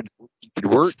if you wanted, you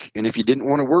could work. And if you didn't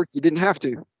want to work, you didn't have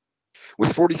to.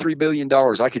 With $43 billion,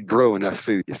 I could grow enough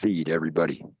food to feed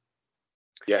everybody.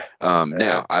 Yeah.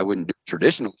 Now, I wouldn't do it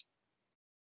traditionally.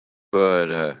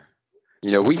 But,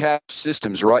 we have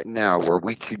systems right now where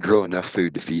we could grow enough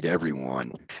food to feed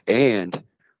everyone. And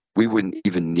we wouldn't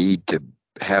even need to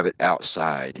have it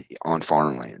outside on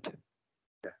farmland.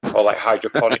 Or like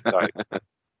hydroponic type.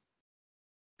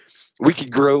 We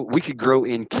could grow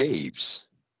in caves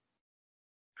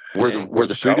where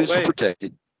the food is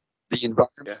protected.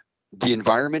 The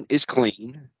environment is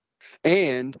clean,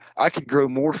 and I could grow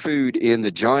more food in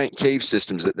the giant cave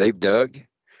systems that they've dug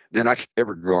than I could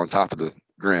ever grow on top of the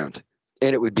ground.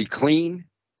 And it would be clean,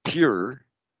 pure,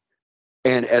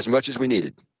 and as much as we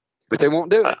needed. But they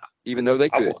won't do it, even though they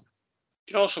could.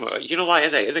 You know something? Like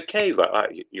in a cave,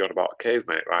 like you're on about a cave,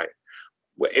 mate, right?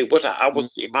 I would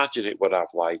imagine it would have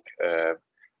like a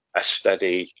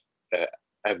steady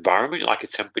environment, like a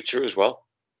temperature as well.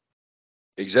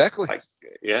 Exactly. I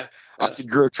could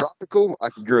grow tropical. I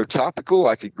could grow topical.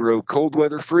 I could grow cold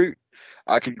weather fruit.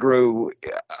 I could grow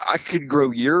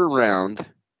year round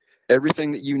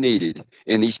everything that you needed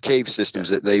in these cave systems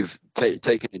that they've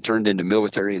taken and turned into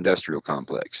military industrial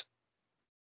complex.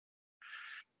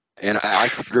 And I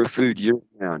could grow food year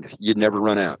round. You'd never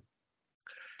run out.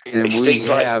 And It's we things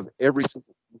like, have everything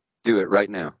to do it right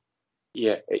now.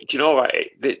 yeah, do you know what?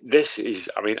 This is,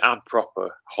 I mean, I'm proper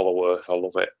Hollow Earth. I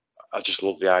love it. I just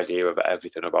love the idea of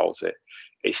everything about it.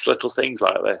 It's little things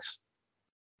like this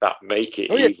that make it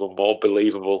Oh yeah. even more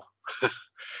believable.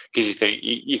 Because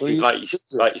you Well, think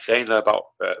like you're saying there about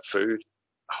food,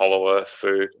 Hollow Earth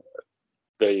food.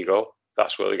 There you go.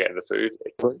 That's where they're getting the food.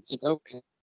 you know,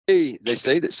 they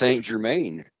say that Saint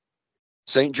Germain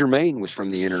was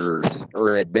from the inner earth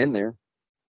or had been there.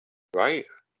 Right.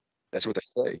 That's what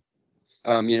they say.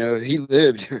 You know, he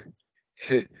lived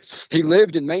he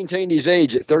lived and maintained his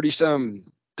age at 30 some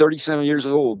years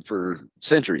old for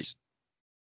centuries.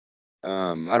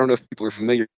 I don't know if people are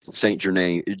familiar with Saint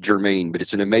Germain, but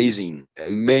it's an amazing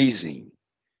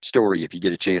story if you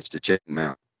get a chance to check him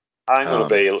out. I'm going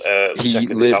to be He checking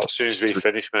this lived out as soon as we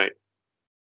finish, mate.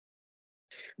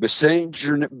 but Saint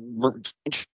Germain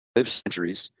lived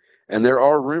centuries, and there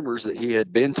are rumors that he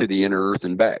had been to the inner earth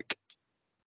and back.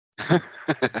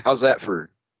 How's that for?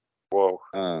 Whoa.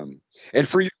 And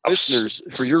for your listeners,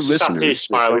 Sat here that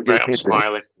smiling, don't get mate. a I'm chance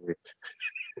smiling.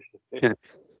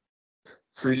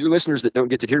 for your listeners that don't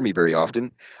get to hear me very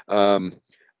often,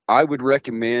 I would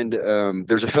recommend.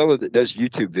 There's a fellow that does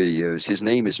YouTube videos. His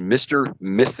name is Mr.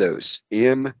 Mythos,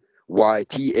 Mythos,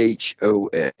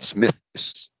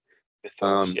 Mythos.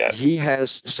 Yeah. He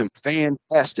has some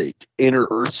fantastic inner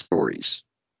Earth stories.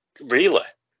 Really?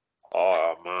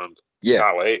 Oh man. Yeah,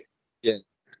 Can't wait. yeah.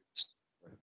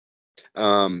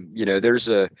 You know, and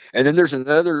then there's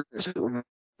another.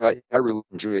 I really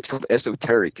enjoy it. It's called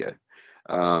Esoterica.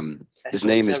 His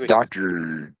name is Esoteric.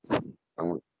 Doctor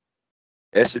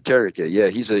Esoterica. Yeah,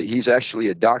 he's actually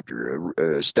a doctor, a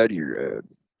studier, a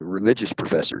religious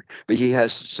professor, but he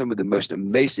has some of the most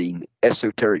amazing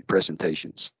esoteric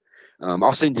presentations.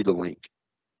 I'll send you the link.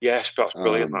 Yes, that's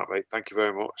brilliant, Um, that mate. Thank you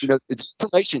very much. you know, it's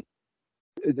information.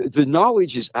 The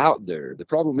knowledge is out there. The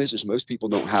problem is most people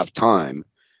don't have time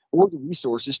or the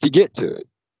resources to get to it.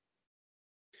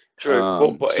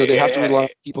 True, but So they have to rely on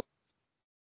people.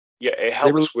 yeah, it They rely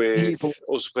helps on with people.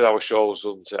 us with our shows,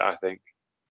 doesn't it? I think.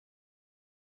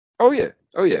 Oh yeah,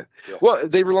 oh yeah. Yeah. Well,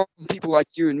 they rely on people like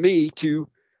you and me to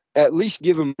at least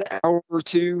give them an hour or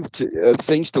two to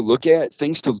things to look at,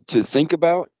 things to think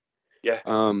about. Yeah.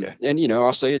 Yeah. And you know,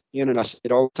 I'll say it again, and I say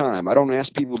it all the time. I don't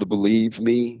ask people to believe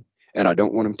me, and I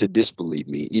don't want them to disbelieve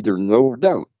me. Either know or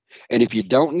don't. And if you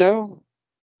don't know,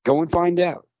 go and find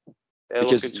out. Yeah, look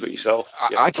Because into it yourself.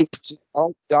 Yeah. I can present all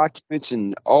the documents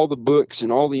and all the books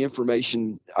and all the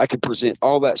information. I could present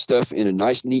all that stuff in a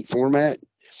nice, neat format,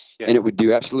 Yeah. and it would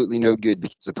do absolutely no good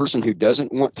because the person who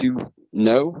doesn't want to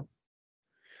know,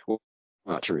 well,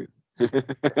 not true,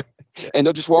 and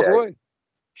they'll just walk away.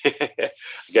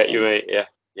 Get you, mate. Yeah.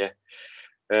 Yeah.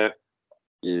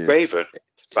 Yeah. Raven.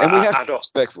 But And we have I to be don't.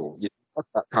 respectful. You talk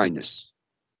about kindness.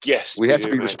 Yes, We we have to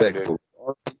do, be mate. We do. respectful.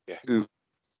 Yeah.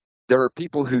 There are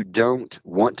people who don't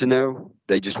want to know;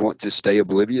 they just want to stay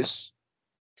oblivious,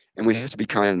 and we have to be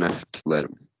kind enough to let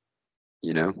them.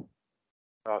 You know,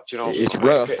 Do you know it's something, mate?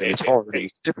 rough and it's hard and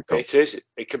it's difficult. It is.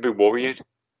 It can be worrying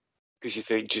because you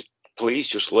think, please,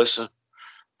 just listen.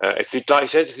 If they, like I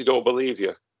said, if they don't believe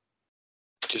you,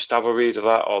 just have a read of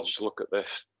that or just look at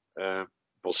this.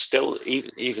 But still,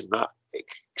 even that,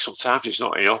 sometimes it's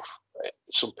not enough.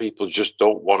 Some people just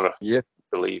don't want to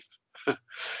believe.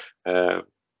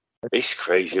 It's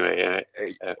crazy, mate.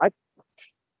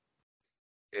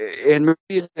 And maybe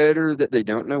it's better that they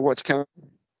don't know what's coming.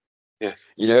 Yeah.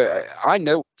 You know, I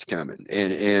know what's coming,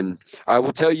 and I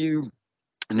will tell you,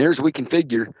 near as we can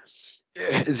figure,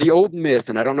 the old myth,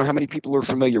 and I don't know how many people are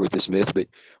familiar with this myth, but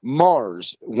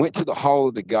Mars went to the Hall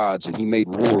of the Gods and he made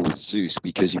war with Zeus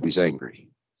because he was angry.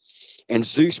 And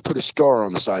Zeus put a scar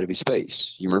on the side of his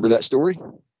face. You remember that story?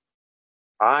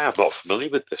 I am not familiar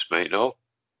with this, mate. No.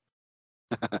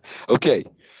 Okay,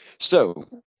 so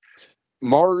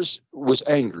Mars was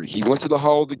angry. He went to the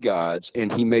Hall of the Gods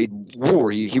and he made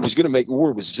war. He was going to make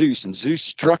war with Zeus, and Zeus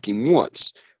struck him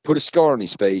once, put a scar on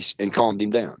his face, and calmed him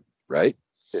down, right?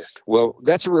 Yeah. Well,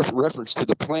 that's a reference to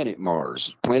the planet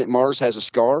Mars. Planet Mars has a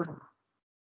scar.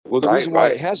 Well, the reason why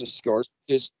it has a scar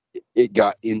is it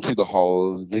got into the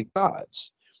Hall of the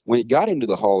Gods. When it got into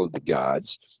the Hall of the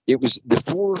Gods, it was the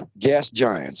four gas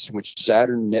giants, which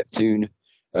Saturn, Neptune,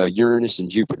 Uranus, and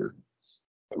Jupiter,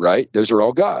 right? Those are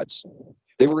all gods.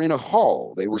 They were in a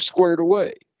hall. They were squared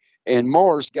away. And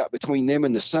Mars got between them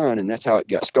and the sun, and that's how it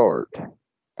got scarred.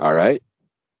 All right?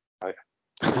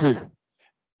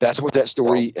 That's what that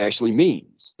story actually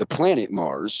means. The planet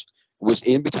Mars was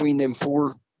in between them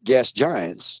four gas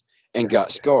giants and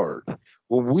got scarred.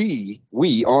 Well,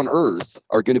 we on Earth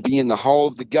are going to be in the Hall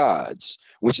of the Gods,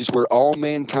 which is where all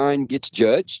mankind gets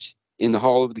judged. In the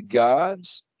Hall of the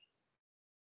Gods,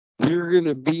 we're going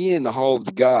to be in the Hall of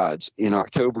the Gods in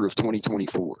October of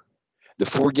 2024. The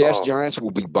four gas Oh, giants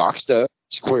will be boxed up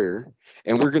square,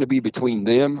 and we're going to be between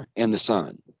them and the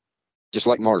sun, just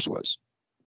like Mars was.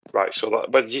 right. So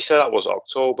that, when did you say that was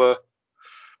October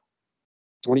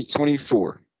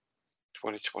 2024.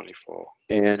 2024?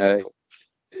 And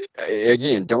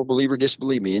again, don't believe or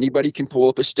disbelieve me. Anybody can pull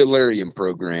up a stellarium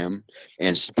program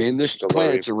and spin the Stellarium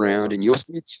planets around, program. and you'll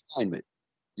see the alignment.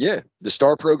 Yeah, the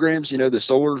star programs. The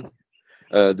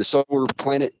solar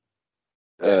planet.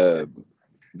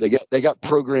 They got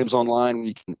programs online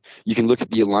where you can look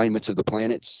at the alignments of the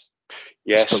planets.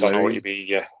 Yes, I know what you Stellarium. mean.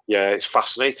 Yeah, yeah. It's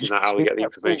fascinating You that can how they spin get the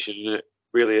that forward. information. Isn't it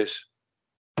really is.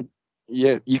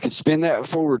 Yeah, you can spin that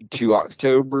forward to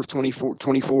October of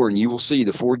 24, and you will see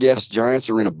the four gas giants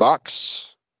are in a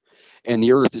box, and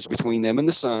the Earth is between them and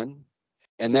the sun,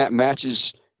 and that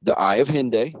matches the Eye of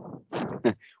Henday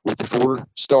with the four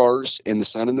stars and the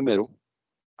sun in the middle.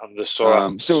 And the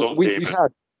Sorath So Sun we've Demon. had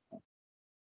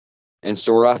and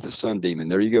Sorath the Sun Demon.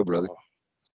 There you go, brother.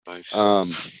 Oh, nice.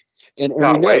 And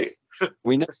Can't wait.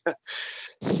 we know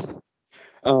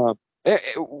um,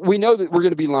 we know that we're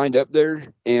going to be lined up there,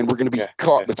 and we're going to be Yeah,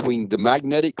 caught yeah. between the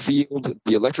magnetic field,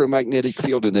 the electromagnetic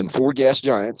field, and then four gas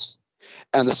giants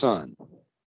and the sun.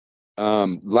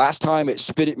 Last time it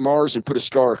spit at Mars and put a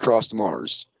scar across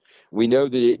Mars. We know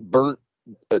that it burnt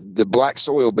the black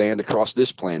soil band across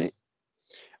this planet.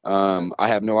 I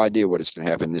have no idea what is going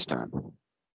to happen this time.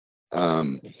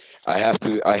 I have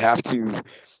to,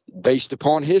 based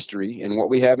upon history and what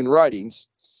we have in writings,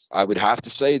 I would have to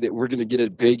say that we're going to get a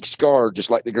big scar, just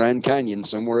like the Grand Canyon,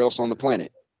 somewhere else on the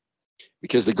planet,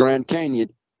 because the Grand Canyon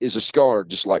is a scar,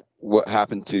 just like what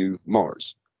happened to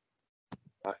Mars.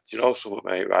 Do you know something,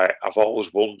 mate? Right, I've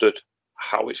always wondered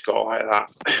how it's got like that.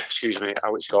 Excuse me,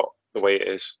 how it's got the way it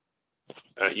is.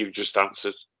 You've just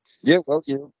answered. Yeah, well,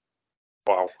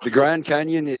 Wow. the Grand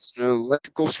Canyon is an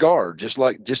electrical scar, just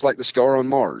like the scar on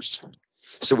Mars.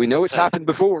 So we know it's happened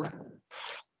before.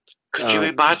 Could you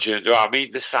imagine? I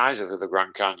mean, the size of the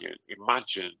Grand Canyon.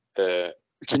 Imagine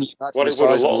Can you imagine what the it would have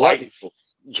size of the looked lightning like. bolt?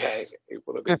 Yeah, it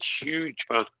would have been huge,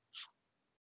 man.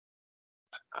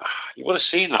 You would have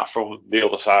seen that from the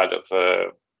other side of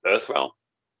Earthrealm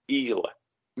easily.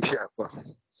 Yeah,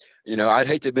 well, I'd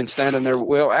hate to have been standing there.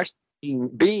 Well, actually,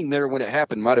 being there when it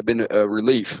happened might have been a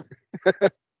relief.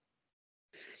 But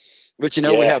we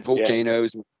Yeah, have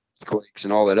volcanoes, and quakes,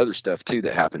 and all that other stuff too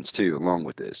that happens too, along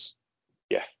with this.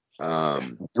 yeah.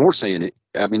 And we're seeing it.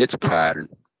 I mean, it's a pattern.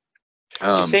 Do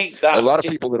you think that a lot of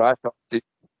people that I talk to?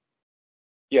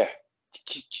 Yeah.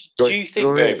 Do you think,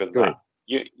 Raven, Go that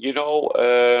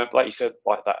ahead. like you said,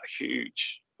 like that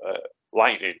huge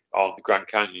lightning on the Grand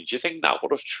Canyon? Do you think that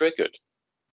would have triggered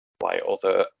like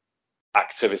other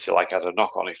activity, like as a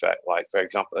knock-on effect? Like, for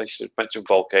example, I should mention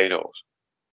volcanoes.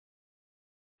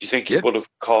 Do you think it Yeah. would have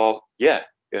caused? Yeah,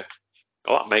 yeah.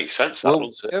 Well, that makes sense, that Well,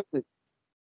 doesn't it?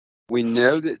 we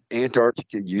know that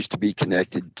Antarctica used to be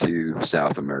connected to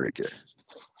South America.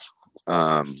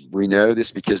 We know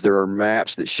this because there are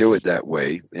maps that show it that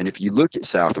way. And if you look at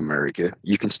South America,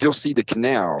 you can still see the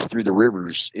canal through the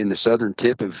rivers in the southern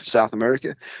tip of South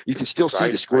America. You can still see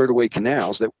the squared away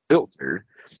canals that were built there.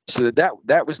 So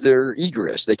that was their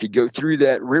egress. They could go through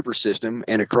that river system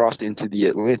and across into the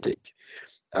Atlantic.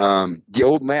 The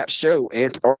old maps show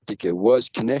Antarctica was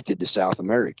connected to South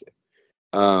America.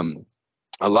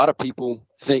 A lot of people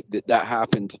think that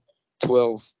happened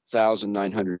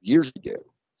 12,900 years ago.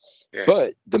 Yeah.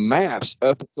 But the maps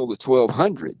up until the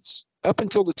 1200s,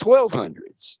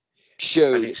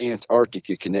 showed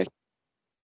Antarctica connected.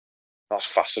 That's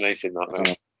fascinating, that,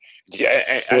 mate.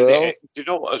 Well, you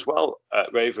know what, as well,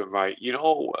 Raven, right?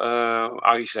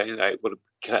 How you saying that it would have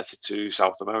connected to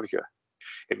South America?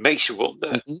 It makes you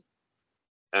wonder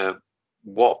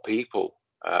what people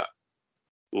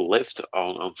lived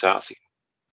on Antarctica.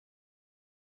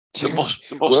 There must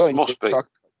be.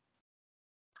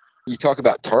 You talk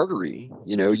about Tartary.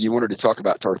 You wanted to talk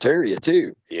about Tartaria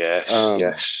too. Yes,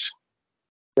 yes.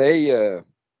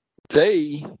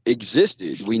 They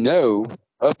existed, we know,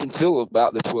 up until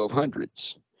about the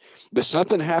 1200s. But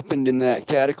something happened in that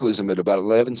cataclysm at about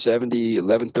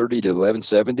 1130 to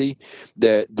 1170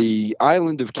 that the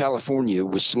island of California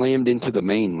was slammed into the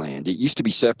mainland. It used to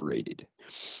be separated.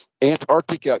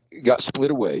 Antarctica got split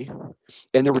away,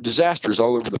 and there were disasters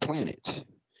all over the planet.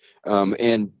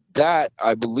 And that,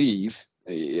 I believe,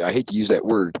 I hate to use that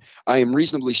word, I am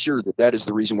reasonably sure that is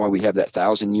the reason why we have that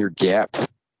 1,000-year gap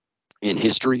in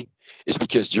history, is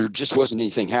because there just wasn't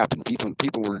anything happening.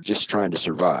 People were just trying to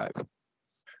survive.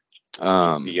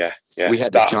 Yeah. We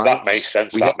had that giants. that makes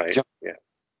sense.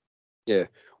 Yeah.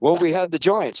 Well, we had the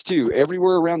giants too.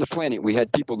 Everywhere around the planet, we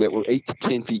had people that were 8 to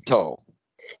 10 feet tall.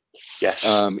 Yes.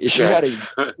 If you had a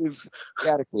massive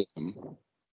cataclysm,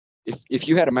 if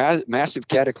you had a massive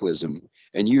cataclysm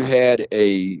and you had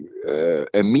a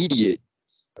immediate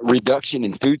reduction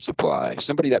in food supply,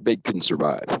 somebody that big couldn't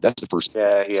survive. That's the first thing.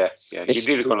 Yeah. You're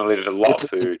nearly going to need a lot of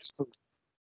food.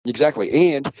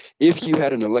 Exactly. And if you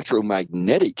had an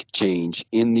electromagnetic change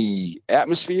in the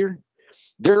atmosphere,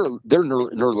 their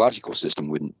neurological system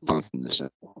wouldn't function the same.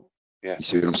 Yeah. You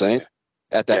see what I'm saying?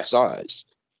 Yeah. At that size,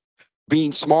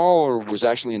 being smaller was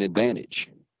actually an advantage.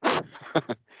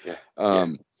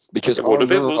 Because our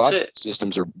neurological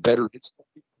systems are better.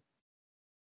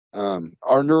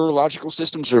 Our neurological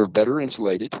systems are better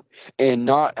insulated and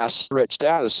not as stretched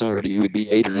out as somebody who would be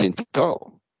 8 or 10 feet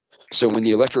tall. So when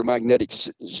the electromagnetics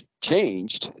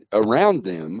changed around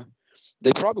them,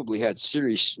 they probably had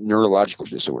serious neurological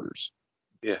disorders.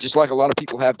 Yeah. Just like a lot of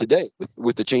people have today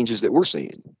with the changes that we're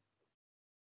seeing.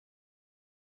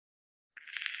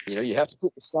 You know, you have to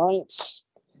put the science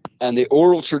and the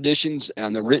oral traditions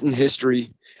and the written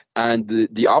history and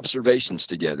the observations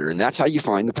together, and that's how you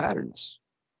find the patterns.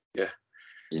 Yeah.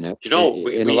 You know,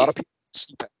 and a lot of people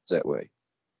see patterns that way.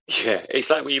 Yeah, it's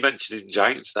like when you mentioned in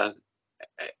giants then,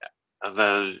 and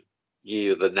then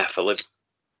the Nephilim.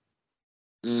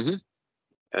 Mm-hmm.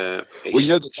 Well, you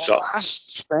know, the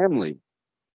last family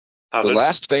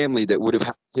that would have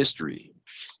had history,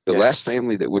 the last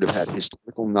family that would have had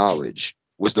historical knowledge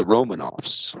was the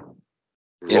Romanovs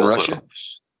in Russia.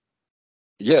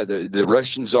 Yeah, the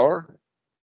Russian Tsar.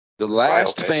 The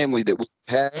last family that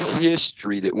had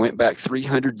history that went back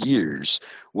 300 years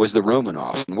was the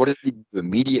Romanov. And what did they do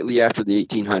immediately after the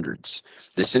 1800s?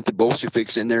 They sent the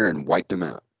Bolsheviks in there and wiped them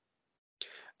out.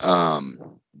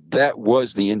 That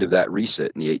was the end of that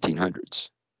reset in the 1800s.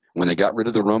 When they got rid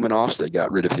of the Romanovs, they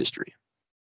got rid of history.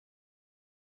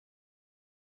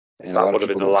 And that would have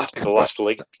been the last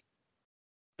link.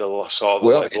 The last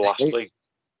link.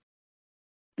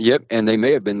 Yep, and they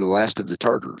may have been the last of the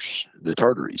Tartaries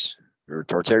or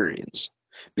Tartarians,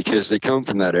 because they come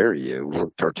from that area where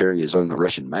Tartaria is on the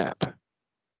Russian map.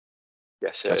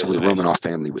 Yes, that's where the Romanov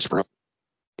family was from.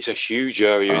 It's a huge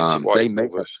area.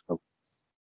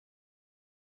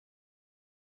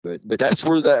 But that's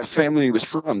where that family was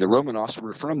from. The Romanovs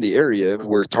were from the area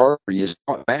where Tartary is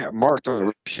marked on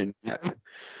the Russian map.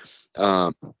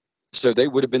 So they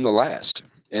would have been the last,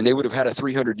 and they would have had a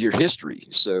 300-year history.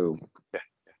 So,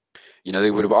 you know,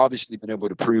 they would have obviously been able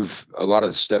to prove a lot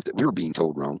of the stuff that we were being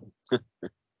told wrong.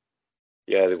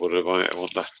 Yeah, they would have,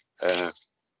 wouldn't they? I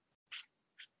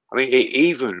mean,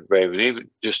 even Raven, even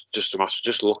just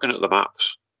looking at the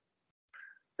maps,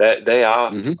 they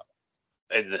are in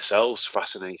themselves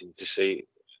fascinating to see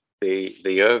the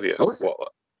area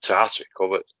what Tartary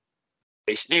covered.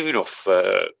 It's near enough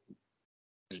the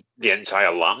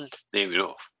entire land, near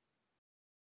enough.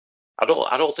 I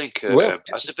don't think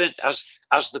has there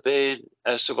been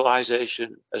a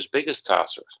civilization as big as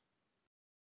Tartarus?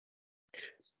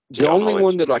 The only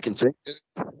one that I can think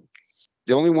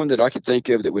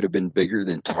of that would have been bigger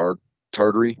than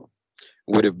Tartary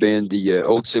would have been the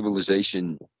old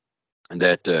civilization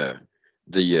that the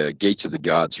gates of the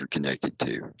gods are connected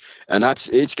to, and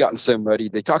it's gotten so muddy.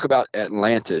 They talk about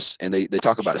Atlantis, and they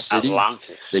talk about a city.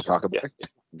 Atlantis. They talk about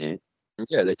they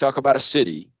talk about a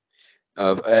city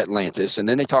of Atlantis, and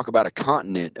then they talk about a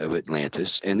continent of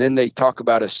Atlantis, and then they talk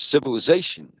about a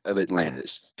civilization of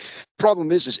Atlantis.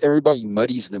 Problem is everybody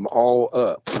muddies them all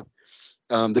up.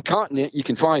 The continent, you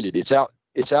can find it. It's out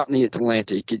in the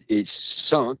Atlantic. It's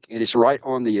sunk, and it's right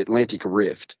on the Atlantic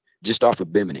Rift, just off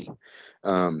of Bimini.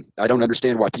 I don't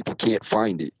understand why people can't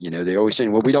find it. You know, they always say,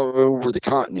 well, we don't know where the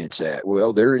continent's at.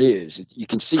 Well, there it is. You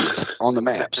can see it on the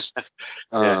maps.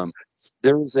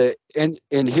 There was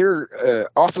and here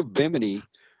off of Bimini,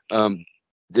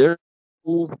 there's a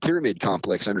whole pyramid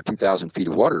complex under 2,000 feet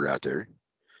of water out there.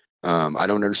 I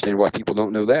don't understand why people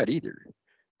don't know that either.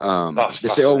 They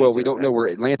say, oh, well, we don't know where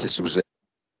Atlantis was at.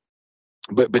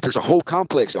 But there's a whole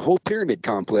complex, a whole pyramid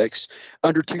complex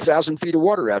under 2,000 feet of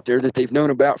water out there that they've known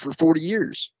about for 40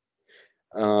 years.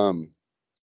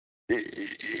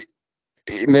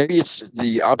 Maybe it's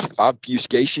the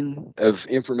obfuscation of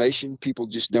information. People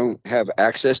just don't have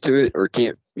access to it or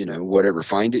can't,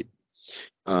 find it.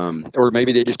 Or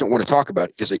maybe they just don't want to talk about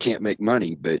it because they can't make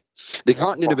money. But the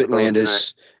continent of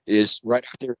Atlantis is right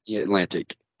out there in the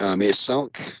Atlantic. It's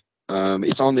sunk.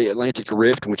 It's on the Atlantic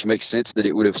Rift, which makes sense that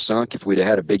it would have sunk if we'd have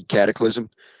had a big cataclysm,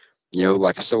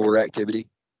 like a solar activity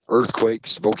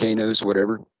earthquakes, volcanoes,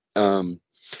 whatever.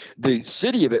 The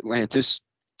city of Atlantis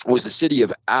was the city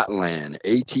of Atlan,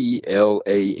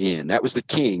 Atlan. That was the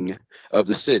king of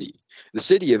the city. The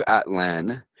city of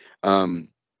Atlan,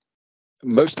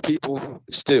 most people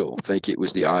still think it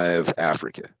was the Eye of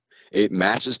Africa. It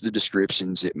matches the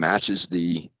descriptions. It matches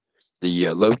the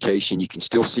location. You can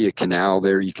still see a canal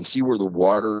there. You can see where the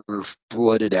water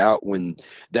flooded out when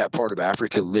that part of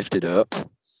Africa lifted up.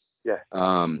 Yeah.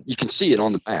 You can see it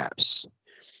on the maps.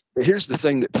 But here's the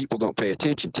thing that people don't pay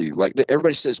attention to. Like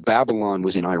everybody says Babylon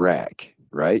was in Iraq,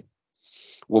 right?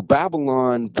 Well,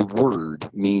 Babylon, the word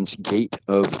means gate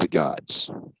of the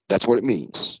gods. That's what it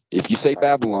means. If you say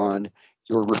Babylon,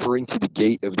 you're referring to the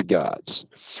gate of the gods.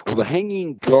 Well, the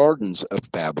hanging gardens of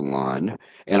Babylon,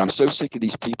 and I'm so sick of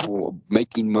these people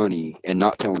making money and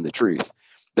not telling the truth.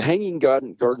 The hanging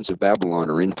gardens of Babylon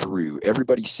are in Peru.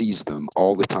 Everybody sees them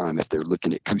all the time if they're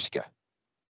looking at Cusco.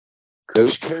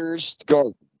 Those terraced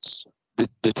gardens,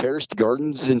 the terraced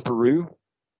gardens in Peru,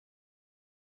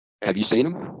 have you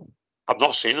seen them? I've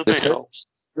not seen them. The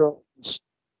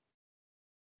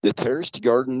terraced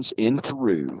gardens in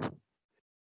Peru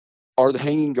are the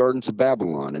hanging gardens of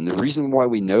Babylon. And the reason why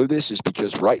we know this is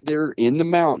because right there in the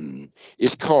mountain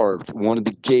is carved one of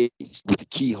the gates with a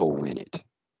keyhole in it.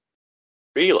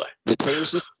 Really? The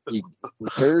terraces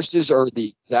are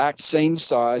the exact same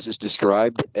size as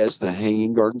described as the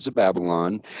hanging gardens of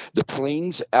Babylon. The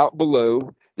plains out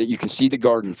below that you can see the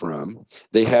garden from,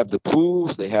 they have the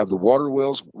pools, they have the water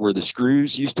wells where the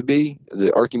screws used to be,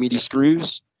 the Archimedes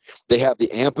screws. They have the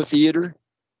amphitheater,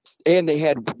 and they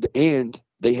had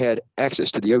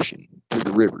access to the ocean, to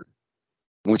the river,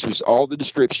 which was all the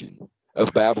description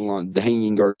of Babylon, the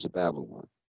hanging gardens of Babylon.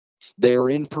 They are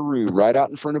in Peru, right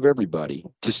out in front of everybody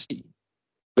to see,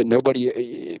 but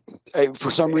nobody,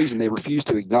 for some reason, they refuse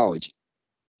to acknowledge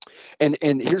it.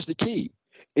 And here's the key: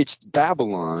 it's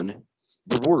Babylon,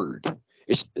 the word.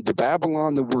 It's the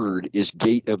Babylon, the word is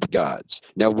gate of the gods.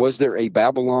 Now, was there a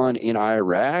Babylon in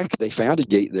Iraq? They found a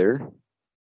gate there.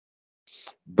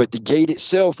 But the gate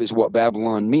itself is what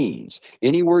Babylon means.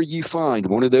 Anywhere you find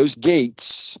one of those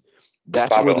gates, that's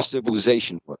Babylon. Where the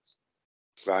civilization was.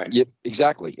 Right. Yep,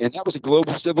 exactly. And that was a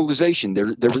global civilization.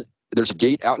 There's a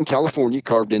gate out in California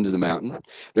carved into the mountain.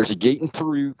 There's a gate in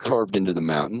Peru carved into the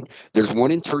mountain. There's one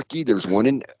in Turkey. There's one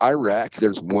in Iraq.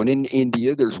 There's one in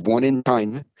India. There's one in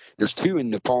China. There's two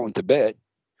in Nepal and Tibet.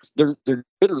 They're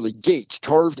literally gates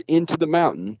carved into the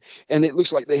mountain, and it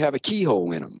looks like they have a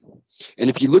keyhole in them. And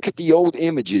if you look at the old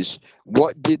images,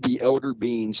 what did the elder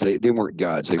beings, they weren't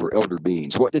gods, they were elder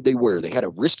beings. What did they wear? They had a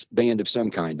wristband of some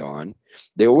kind on.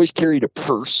 They always carried a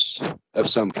purse of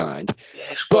some kind.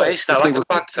 Yes, what is that? Like a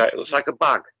bag type? It looks like a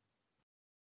bag.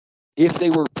 If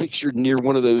they were pictured near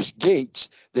one of those gates,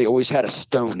 they always had a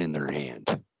stone in their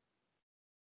hand.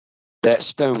 That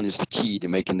stone is the key to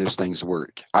making those things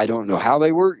work. I don't know how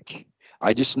they work.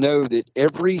 I just know that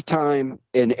every time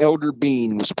an elder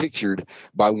being was pictured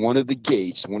by one of the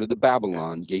gates, one of the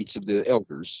Babylon gates of the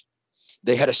elders,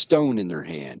 they had a stone in their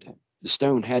hand. The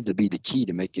stone had to be the key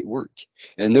to make it work.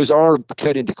 And those are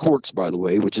cut into quartz, by the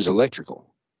way, which is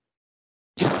electrical.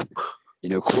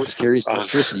 Quartz carries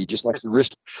electricity just like the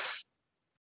wrist.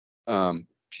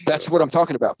 That's what I'm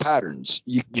talking about, patterns.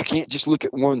 You can't just look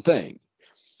at one thing.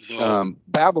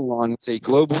 Babylon is a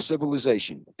global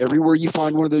civilization. Everywhere you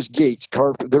find one of those gates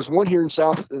carved, there's one here in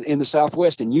the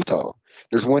Southwest in Utah.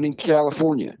 There's one in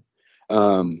California.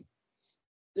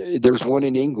 There's one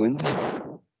in England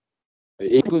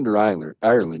or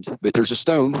Ireland. But there's a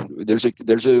stone. There's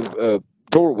a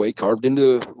doorway carved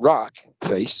into rock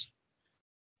face.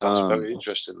 That's very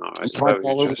interesting. That's very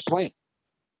all over the planet.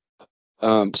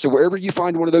 So wherever you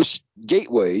find one of those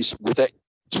gateways with that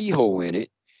keyhole in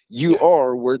it, you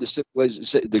are where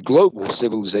the global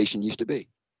civilization used to be.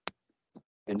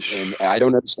 And I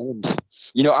don't understand.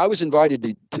 I was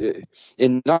invited to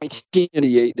in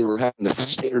 1988, they were having the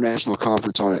first international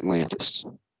conference on Atlantis.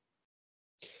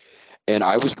 And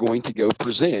I was going to go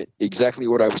present exactly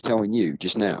what I was telling you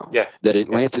just now. Yeah. That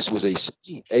Atlantis was a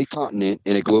continent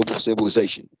and a global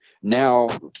civilization, now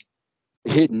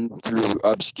hidden through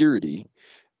obscurity,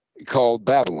 called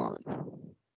Babylon.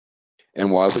 And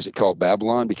why was it called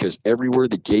Babylon? Because everywhere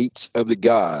the gates of the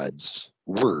gods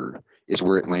were is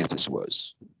where Atlantis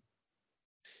was.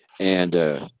 And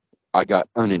I got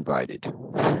uninvited. Do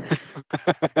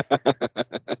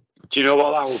you know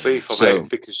what that will be for me?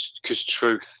 Because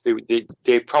truth,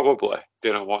 they probably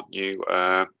didn't want you,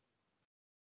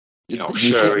 you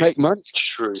can't make money.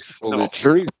 Truth. Well, the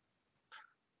truth.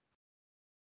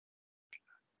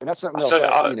 And that's something else,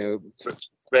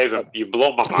 Raven, you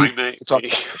blow my mind, mate.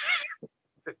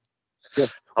 Yeah.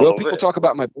 I Well, love people it. talk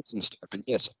about my books and stuff, and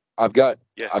yes, I've got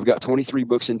Yeah. I've got 23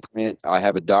 books in print. I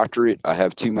have a doctorate. I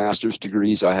have 2 master's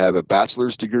degrees. I have a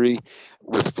bachelor's degree,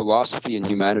 with philosophy and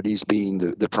humanities being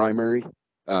the primary, Is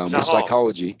with that all?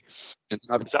 psychology, and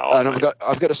Is that all, mate?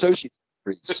 I've got associate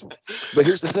degrees. But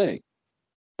here's the thing: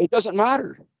 it doesn't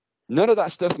matter. None of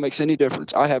that stuff makes any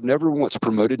difference. I have never once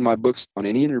promoted my books on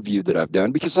any interview that I've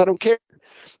done because I don't care.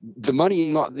 The money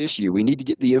is not the issue. We need to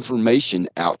get the information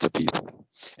out to people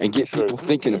and get True. people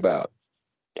thinking about,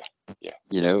 Yeah.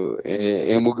 Yeah.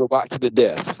 and we'll go back to the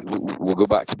death. We'll go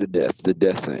back to the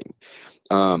death thing.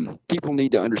 People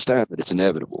need to understand that it's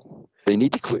inevitable. They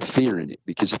need to quit fearing it,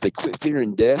 because if they quit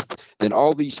fearing death, then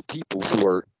all these people who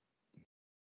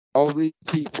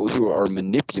are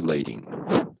manipulating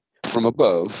from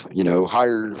above,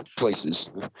 higher places.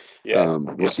 Yeah.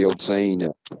 What's the old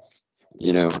saying?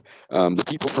 The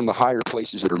people from the higher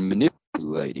places that are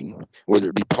manipulating, whether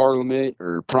it be parliament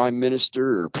or prime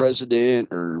minister or president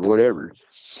or whatever,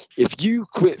 if you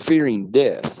quit fearing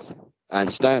death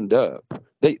and stand up,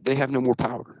 they have no more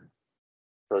power.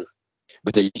 True.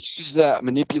 But they use that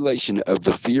manipulation of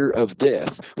the fear of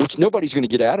death, which nobody's going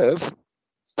to get out of.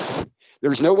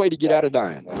 There's no way to get out of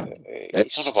dying.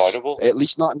 It's unavoidable. At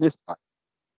least not in this time.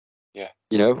 Yeah.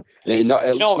 And not,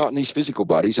 at least not in these physical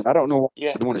bodies. And I don't know why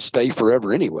Yeah. I'd want to stay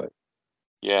forever anyway.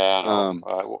 Yeah, I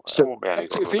know. So I won't be any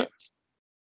good with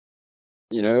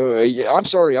it. I'm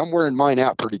sorry, I'm wearing mine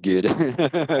out pretty good.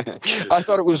 I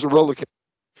thought it was a roller coaster.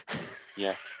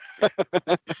 Yeah.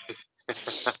 I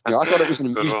thought it was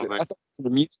an Good one, amusement. mate. I thought it was an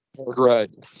amusement park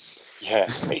ride. Yeah,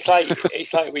 it's like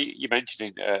you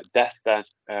mentioning death then,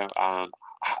 and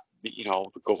the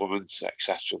governments,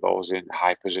 etc. Those in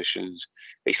high positions.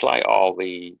 It's like all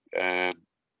the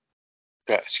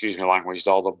excuse me, language,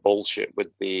 all the bullshit with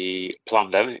the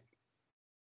pandemic.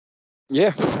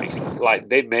 Yeah, It's like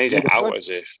they made it the out plan, as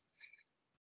if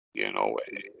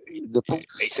the plan,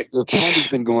 it's a the plan has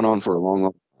been going on for a long,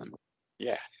 long time.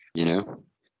 yeah.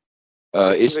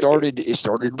 It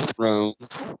started with Rome.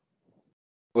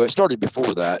 Well, it started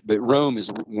before that, but Rome is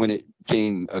when it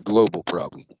became a global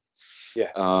problem.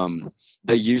 Yeah.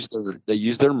 They used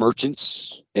their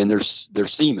merchants and their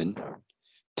seamen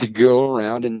to go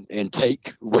around and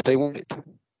take what they wanted.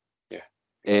 Yeah.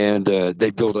 And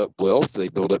they build up wealth, they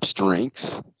build up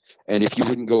strength, and if you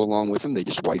wouldn't go along with them, they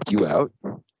just wiped you out.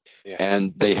 Yeah.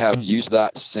 And they have used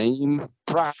that same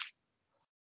practice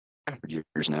for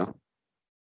years now.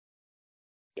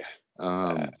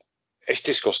 Yeah. It's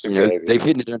disgusting They've behavior.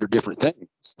 hidden it under different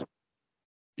things.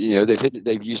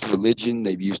 They've used religion,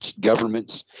 they've used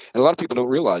governments, and a lot of people don't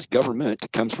realize government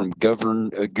comes from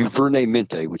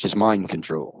governmente, which is mind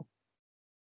control.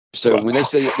 So when they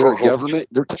say that they're a government,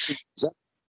 they're talking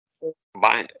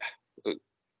Mind.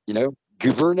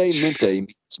 governmente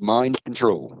means mind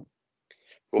control.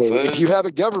 Well, So if you have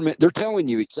a government, they're telling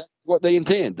you exactly what they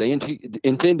intend. They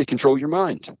intend to control your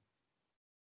mind,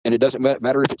 and it doesn't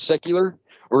matter if it's secular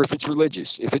or if it's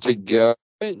religious. If it's a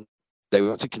government, they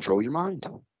want to control your mind.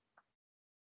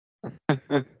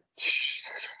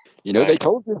 They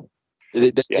told you.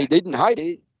 They didn't hide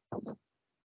it.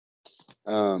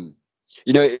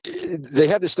 They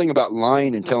have this thing about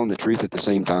lying and telling the truth at the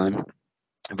same time.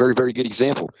 A very, very good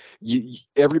example.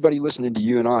 Everybody listening to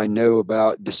you and I know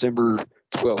about December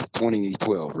 12th,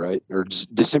 2012, right? Or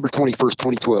December 21st,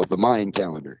 2012, the Mayan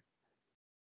calendar.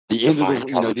 The end of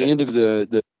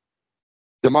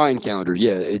the Mayan calendar.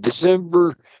 Yeah,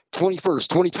 December 21st,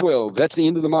 2012. That's the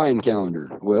end of the Mayan calendar.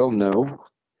 Well, no.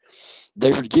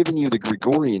 They were giving you the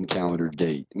Gregorian calendar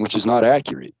date, which is not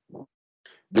accurate.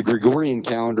 The Gregorian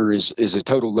calendar is a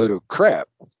total load of crap.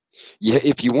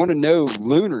 If you want to know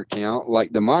lunar count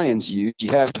like the Mayans used,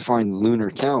 you have to find the lunar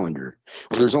calendar.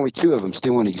 Well, there's only 2 of them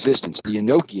still in existence: the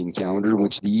Enochian calendar,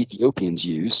 which the Ethiopians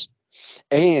use,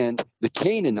 and the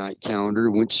Canaanite calendar,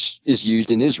 which is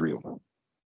used in Israel.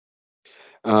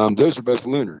 Those are both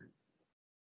lunar.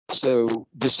 So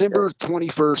December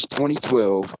 21st,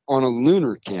 2012, on a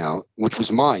lunar count, which was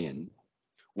Mayan,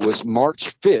 was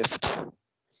March 5th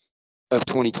of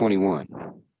 2021.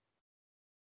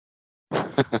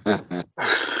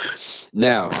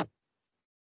 Now,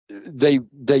 they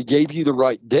gave you the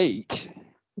right date,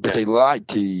 but they lied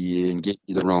to you and gave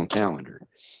you the wrong calendar.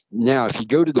 Now, if you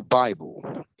go to the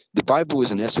Bible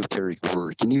is an esoteric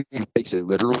word. Can you take it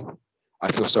literal?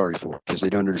 I feel sorry for it because they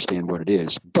don't understand what it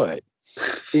is. But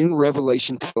in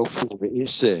Revelation 12:4, it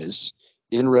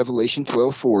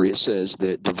says,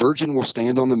 that the virgin will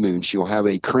stand on the moon. She'll have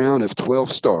a crown of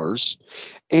 12 stars,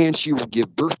 and she will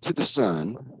give birth to the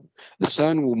sun. The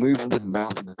sun will move into the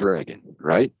mouth of the dragon,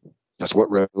 right? That's what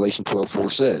Revelation 12:4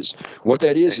 says. What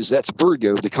that is that's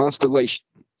Virgo, the constellation.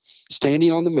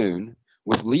 standing on the moon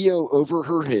with Leo over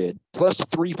her head, plus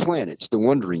 3 planets, the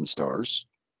wandering stars.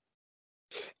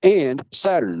 And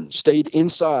Saturn stayed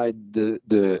inside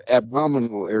the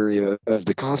abdominal area of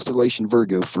the constellation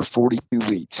Virgo for 42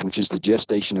 weeks, which is the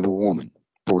gestation of a woman,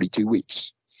 42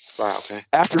 weeks. Right, okay.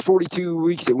 After 42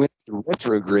 weeks, it went into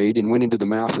retrograde and went into the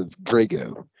mouth of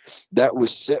Drago. That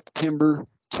was September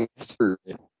 23rd,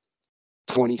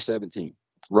 2017,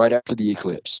 right after the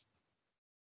eclipse.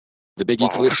 The big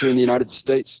eclipse here in the United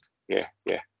States. Yeah.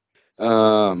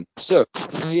 So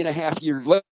 3.5 years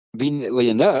later, conveniently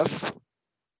enough,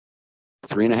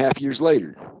 3.5 years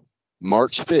later,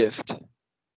 March 5th,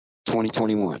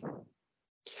 2021.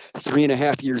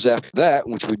 3.5 years after that,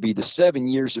 which would be the 7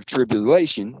 years of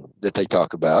tribulation that they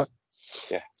talk about,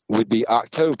 would be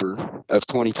October of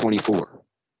 2024.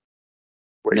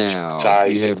 Which now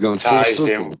you have gone full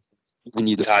circle.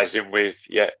 Ties in with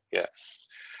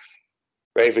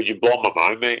Raven, you blow my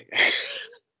mind, mate.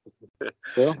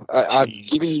 Well, I've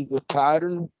given you the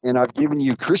pattern, and I've given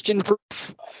you Christian proof.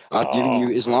 I've given you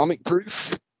Islamic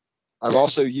proof. I've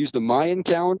also used the Mayan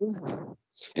calendar,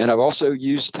 and I've also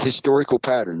used historical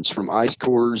patterns from ice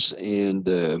cores and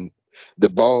the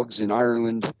bogs in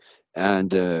Ireland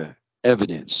and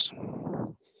evidence.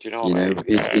 Do you know what I mean?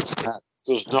 It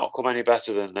does not come any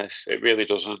better than this. It really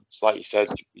doesn't. Like you said,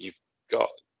 you've got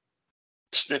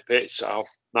snippets of.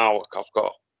 Now I've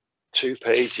got 2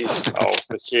 pages of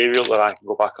material that I can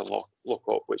go back and look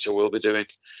up, which I will be doing.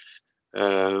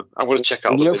 I'm going to check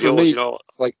out the videos,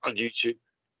 like, on YouTube.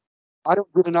 I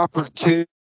don't get an opportunity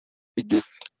to get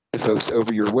folks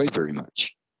over your way very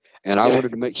much. And I wanted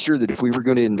to make sure that if we were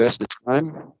going to invest the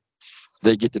time,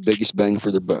 they get the biggest bang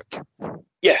for their buck.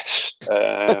 Yes.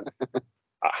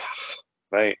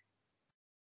 Mate,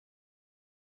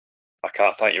 I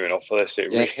can't thank you enough for this.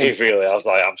 It really has.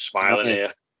 Like, I'm smiling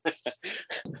here.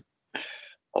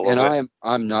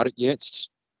 I'm not against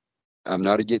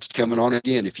coming on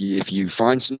again. If you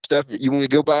find some stuff that you want to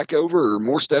go back over or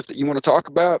more stuff that you want to talk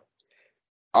about,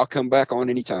 I'll come back on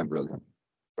anytime, brother.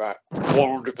 Right,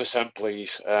 100%,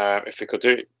 please. If we could do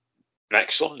it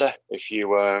next Sunday, if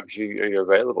you're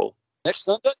available. Next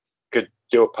Sunday, could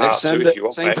do a part 2 if you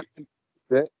want,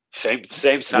 mate. Same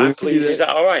time, please. Is that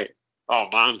all right? Oh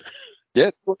man. Yeah,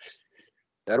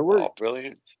 that'll work. Oh,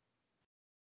 brilliant.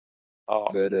 Oh,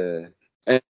 but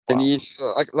and you,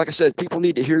 like I said, people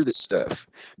need to hear this stuff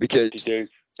because they do.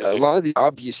 A lot of the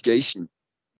obfuscation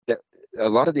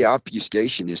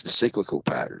is the cyclical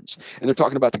patterns, and they're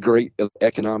talking about the great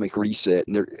economic reset,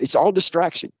 and it's all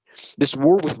distraction. This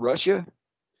war with Russia,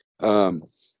 all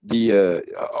the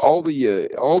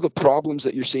problems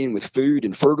that you're seeing with food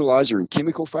and fertilizer and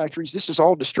chemical factories, this is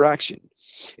all distraction.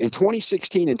 In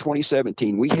 2016 and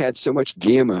 2017, we had so much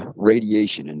gamma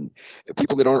radiation, and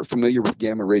people that aren't familiar with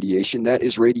gamma radiation, that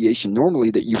is radiation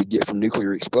normally that you would get from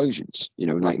nuclear explosions,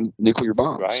 like nuclear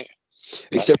bombs. Right.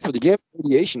 Except for the gamma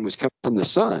radiation was coming from the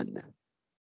sun.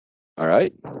 All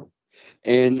right.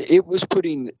 And it was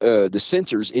putting the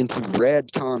sensors into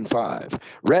Radcon 5.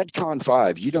 Radcon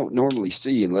 5, you don't normally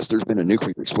see unless there's been a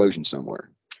nuclear explosion somewhere.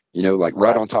 Like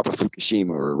right on top of Fukushima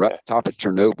or right on top of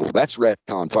Chernobyl. That's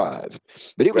Radcon 5.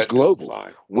 But it was global.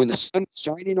 When the sun was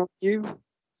shining on you,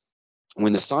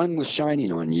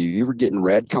 you were getting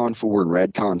Radcon 4 and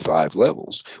Radcon 5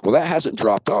 levels. Well, that hasn't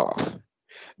dropped off.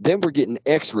 Then we're getting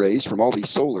X-rays from all these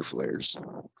solar flares.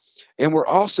 And we're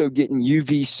also getting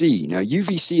UVC. Now,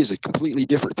 UVC is a completely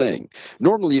different thing.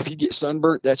 Normally, if you get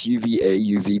sunburnt, that's UVA,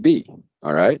 UVB.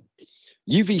 All right?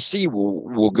 UVC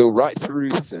will go right through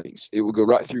things. It will go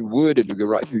right through wood. It will go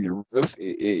right through your roof.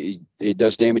 It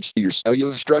does damage to your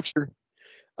cellular structure.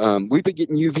 We've been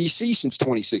getting UVC since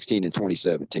 2016 and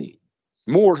 2017.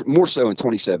 More so in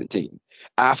 2017,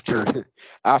 after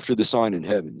the sign in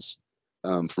heavens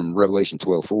from Revelation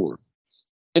 12:4.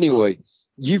 Anyway,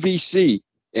 UVC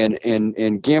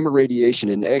and gamma radiation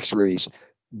and X-rays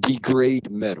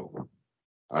degrade metal.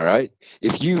 All right.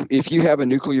 If you have a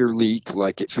nuclear leak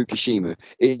like at Fukushima,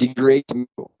 it degrades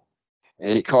metal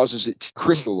and it causes it to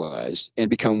crystallize and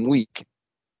become weak.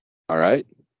 All right.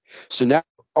 So now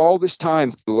all this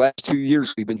time, for the last 2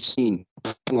 years, we've been seeing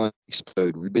pipelines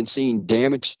explode. We've been seeing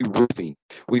damage to roofing.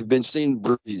 We've been seeing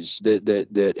bridges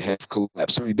that have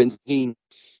collapsed. We've been seeing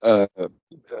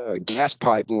gas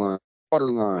pipelines,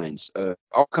 water lines,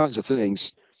 all kinds of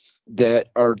things that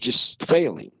are just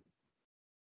failing.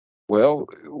 Well,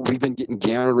 we've been getting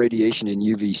gamma radiation and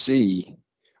UVC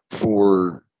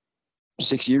for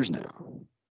 6 years now,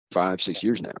 5-6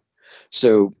 years now.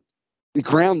 So the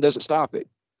ground doesn't stop it.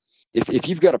 If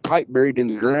you've got a pipe buried in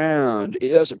the ground, it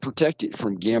doesn't protect it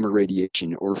from gamma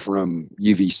radiation or from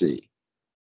UVC.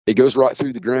 It goes right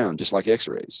through the ground, just like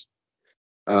X-rays.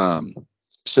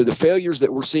 So the failures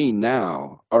that we're seeing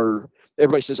now are,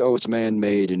 everybody says, oh, it's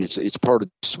man-made and it's part of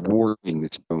this war thing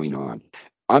that's going on.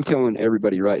 I'm telling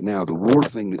everybody right now, the war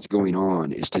thing that's going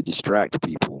on is to distract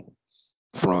people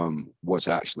from what's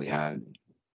actually happening.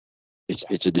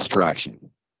 It's a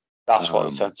distraction. That's what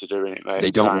they tend to do, isn't it, mate?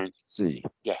 They don't want to see.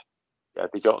 Yeah,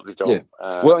 they don't. Yeah.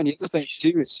 Well, and the other thing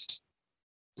too is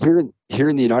here in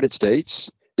the United States,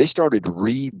 they started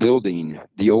rebuilding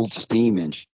the old steam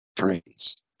engine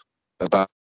trains about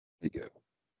a year ago.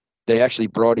 They actually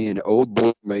brought in old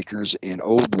boiler makers and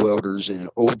old welders and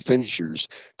old finishers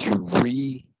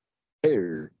to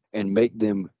repair and make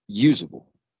them usable.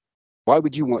 Why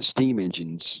would you want steam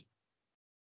engines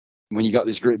when you got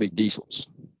these great big diesels?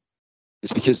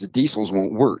 It's because the diesels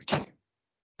won't work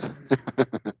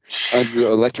under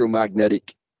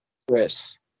electromagnetic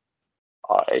stress.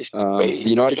 The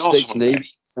United States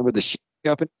Navy, some of the ship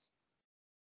companies,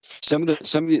 some of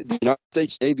the United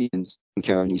States Navy and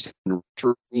companies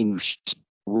train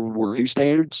World War II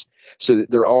standards so that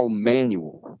they're all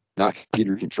manual, not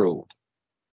computer controlled.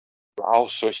 Wow,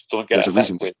 so it don't get There's affected.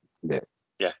 a reason for that.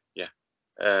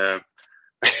 Yeah.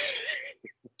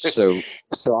 So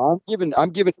I'm giving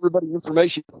everybody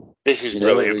information. This is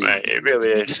brilliant, mate. It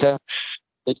really is.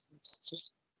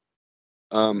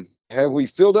 Have we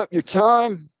filled up your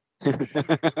time?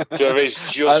 There is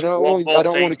just one more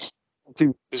thing.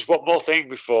 There's one more thing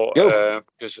before,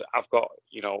 because I've got,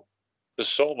 there's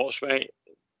so much, mate.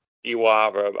 You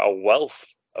are a wealth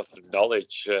of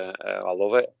knowledge. I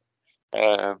love it.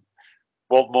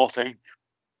 One more thing,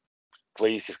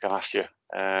 please, if I can ask you.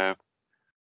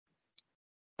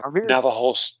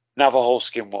 Navajo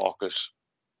skinwalkers.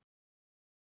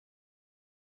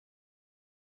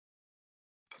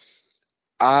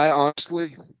 I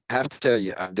honestly have to tell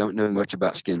you, I don't know much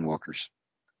about skinwalkers.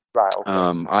 Right.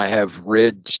 Okay. I have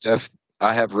read stuff.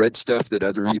 That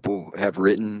other people have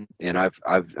written, and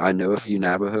I know a few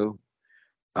Navajo.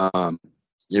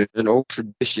 There's an old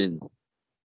tradition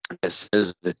that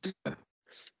says that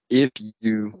if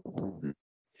you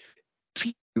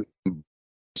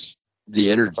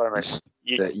the energy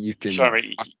that you can, sorry,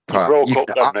 you broke up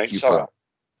then, mate. Sorry.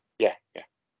 Yeah.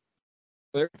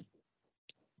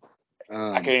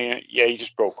 I can. Yeah, you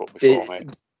just broke up before,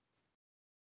 mate.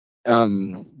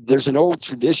 There's an old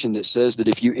tradition that says that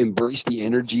if you embrace the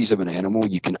energies of an animal,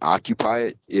 you can occupy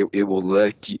it. It will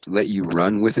let you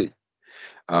run with it,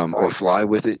 or fly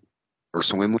with it, or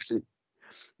swim with it.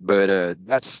 But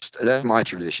that's my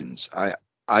traditions.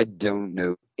 I don't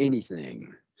know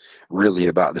anything really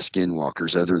about the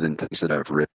skinwalkers other than things that I've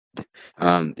read.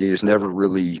 It was never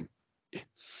really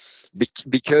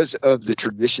because of the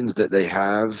traditions that they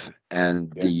have and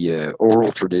the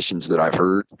oral traditions that I've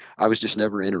heard. I was just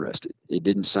never interested. It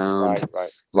didn't sound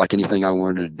like anything I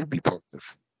wanted to be part of.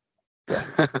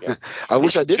 Yeah. I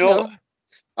wish I did know.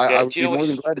 I would be more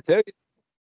than glad to tell you.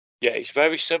 Yeah, it's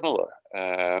very similar.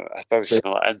 A very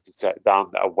similar entity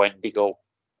down at Wendigo.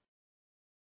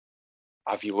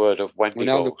 Have you heard of Wendigos?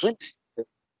 Well,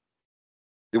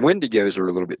 the Wendigos are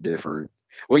a little bit different.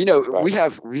 Well, we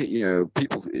have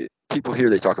people here,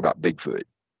 they talk about Bigfoot.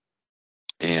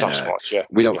 And Sasquatch,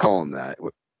 we don't call them that.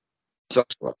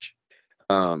 Sasquatch.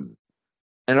 And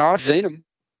I've seen them.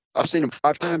 I've seen them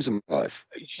 5 times in my life.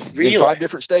 Really? In 5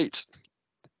 different states.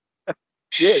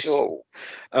 Yes. So,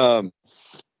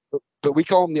 but we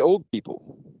call them the old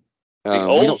people. We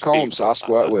old don't call them people.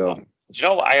 Sasquatch. Well, do you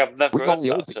know what? I have never heard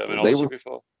that terminology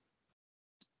before.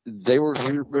 They were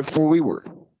here before we were.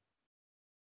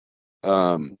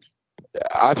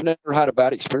 I've never had a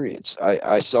bad experience.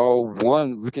 I saw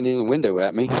one looking in the window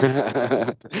at me.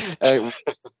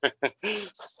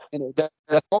 And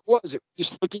that's all it was. It was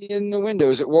just looking in the window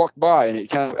as it walked by, and it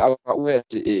kind of, I got wet.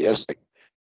 I was like,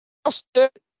 "How's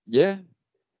that?" Yeah.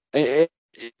 It's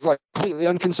like completely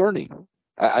unconcerning.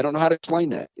 I don't know how to explain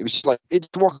that. It was just like, it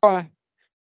just walked by.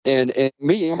 And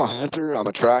me, I'm a hunter, I'm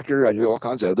a tracker, I do all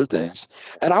kinds of other things.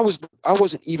 And I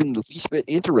wasn't even the least bit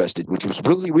interested, which was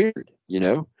really weird,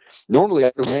 Normally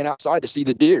I ran outside to see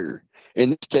the deer.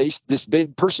 In this case, this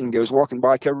big person goes walking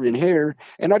by covered in hair,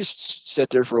 and I just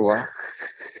sat there for a while.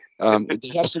 They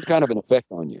have some kind of an effect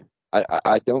on you.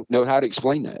 I don't know how to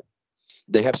explain that.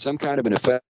 They have some kind of an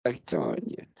effect on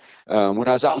you. When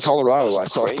I was out in Colorado, I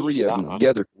saw 3 of them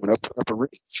together going up a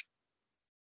ridge.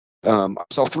 I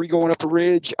saw 3 going up a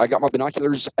ridge. I got my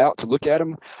binoculars out to look at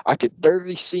them. I could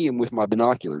barely see them with my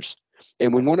binoculars.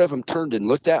 And when one of them turned and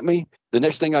looked at me, the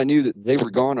next thing I knew that they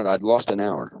were gone and I'd lost an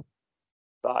hour.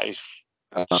 That is.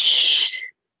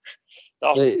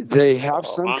 They have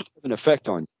some kind of an effect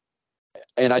on you,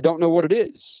 and I don't know what it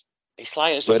is. It's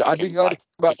like, but I'd be glad to talk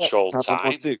about controlled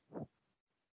time. Too.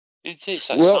 It is.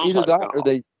 Well, Sounds either like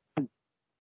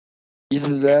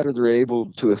that or they're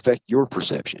able to affect your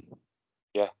perception.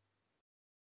 Yeah.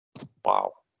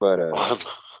 Wow. But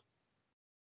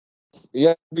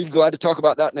yeah, I'd be glad to talk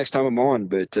about that next time I'm on.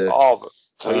 But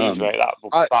please, mate. That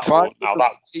five will now.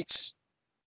 different states.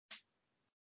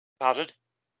 Pardon?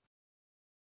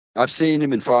 I've seen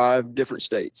him in 5 different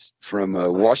states, from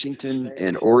Washington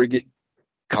and Oregon,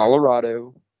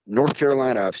 Colorado, North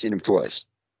Carolina. I've seen him twice.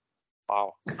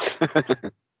 Wow.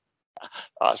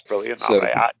 That's brilliant, So,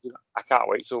 mate. I can't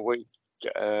wait till we.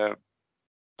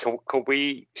 Could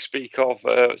we speak of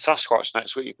Sasquatch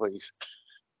next week, please?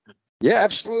 yeah,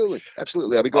 absolutely.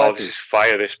 I'll be glad to. This is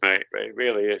fire, this, mate. It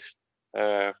really is.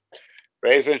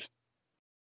 Raven,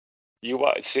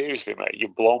 seriously, mate,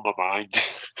 you've blown my mind.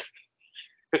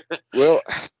 Well,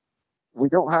 we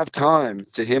don't have time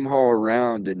to hem-haw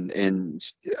around and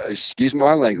excuse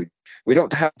my language. We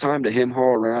don't have time to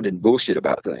hem-haw around and bullshit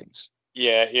about things.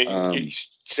 Yeah, you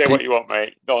say what you want,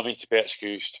 mate. Don't need to be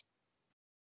excused.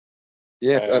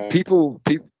 Yeah, people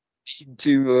need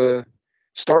to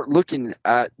start looking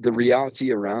at the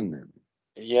reality around them.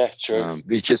 Yeah, true.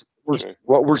 Because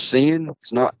what we're seeing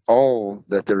is not all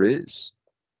that there is.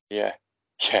 Yeah.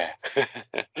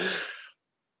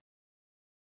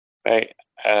 Mate,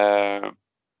 I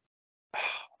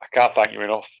can't thank you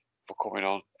enough for coming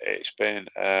on. It's been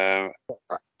absolute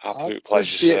pleasure.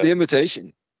 Appreciate the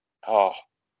invitation. Oh,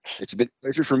 it's been a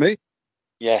pleasure for me.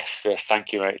 Yes,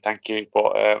 thank you, mate. Thank you.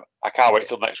 But I can't wait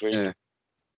till next week. Yeah.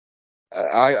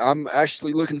 I'm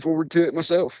actually looking forward to it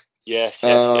myself. Yes.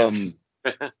 Everybody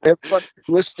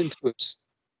listening to us,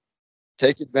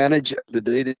 take advantage of the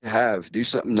day that you have. Do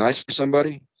something nice for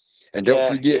somebody, and don't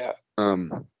forget, we're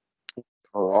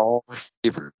all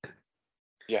favored.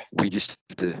 Yeah. We just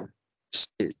have to say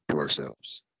it to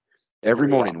ourselves every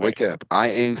morning. Wake up. I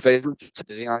am favored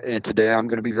today, and today I'm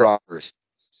going to be prosperous.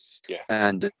 Yeah.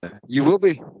 And you will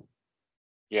be.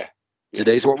 Yeah.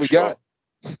 Today's what we got.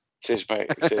 It is,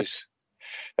 mate. It is.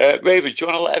 Raven, do you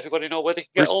want to let everybody know where they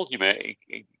can get hold of you, mate,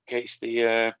 in case they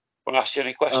want to ask you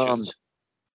any questions?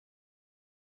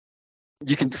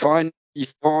 You can find me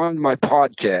on my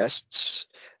podcasts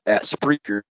at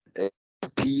Spreaker,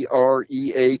 Preaker,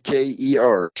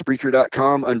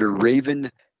 Spreaker.com under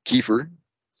Raven Keefe.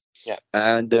 Yeah.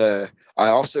 And I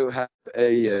also have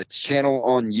a channel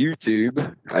on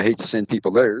YouTube. I hate to send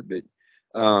people there, but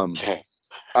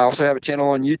I also have a channel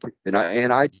on YouTube, and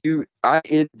I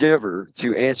endeavor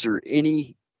to answer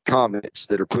any comments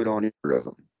that are put on either of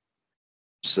them.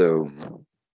 So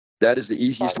that is the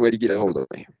easiest way to get a hold of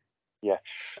me. Yeah.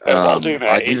 What I'll do,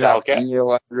 mate, is I'll get an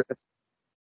email address.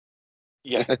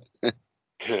 Yeah.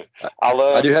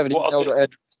 I do have an email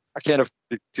address. I can't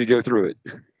afford to go through it.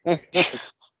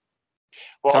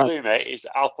 What I'll do, mate, is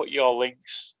I'll put your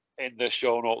links in the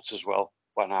show notes as well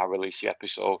when I release the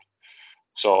episode.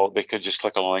 So they can just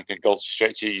click on the link and go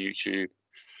straight to YouTube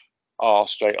or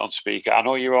straight on speaker. I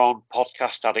know you're on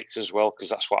Podcast Addict as well, because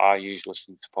that's what I use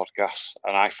listening to podcasts,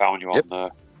 and I found you on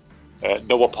there.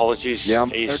 No Apologies,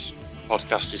 his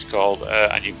podcast is called,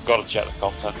 and you've got to check the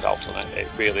content out on it. It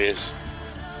really is.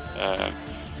 I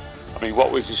mean,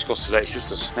 what we've discussed today is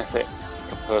just a snippet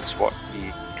compared to what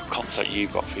the content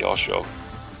you've got for your show.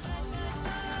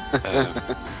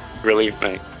 Brilliant,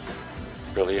 mate.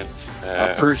 Brilliant.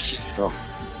 I appreciate it.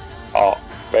 Oh,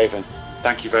 Raven,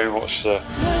 thank you very much, sir.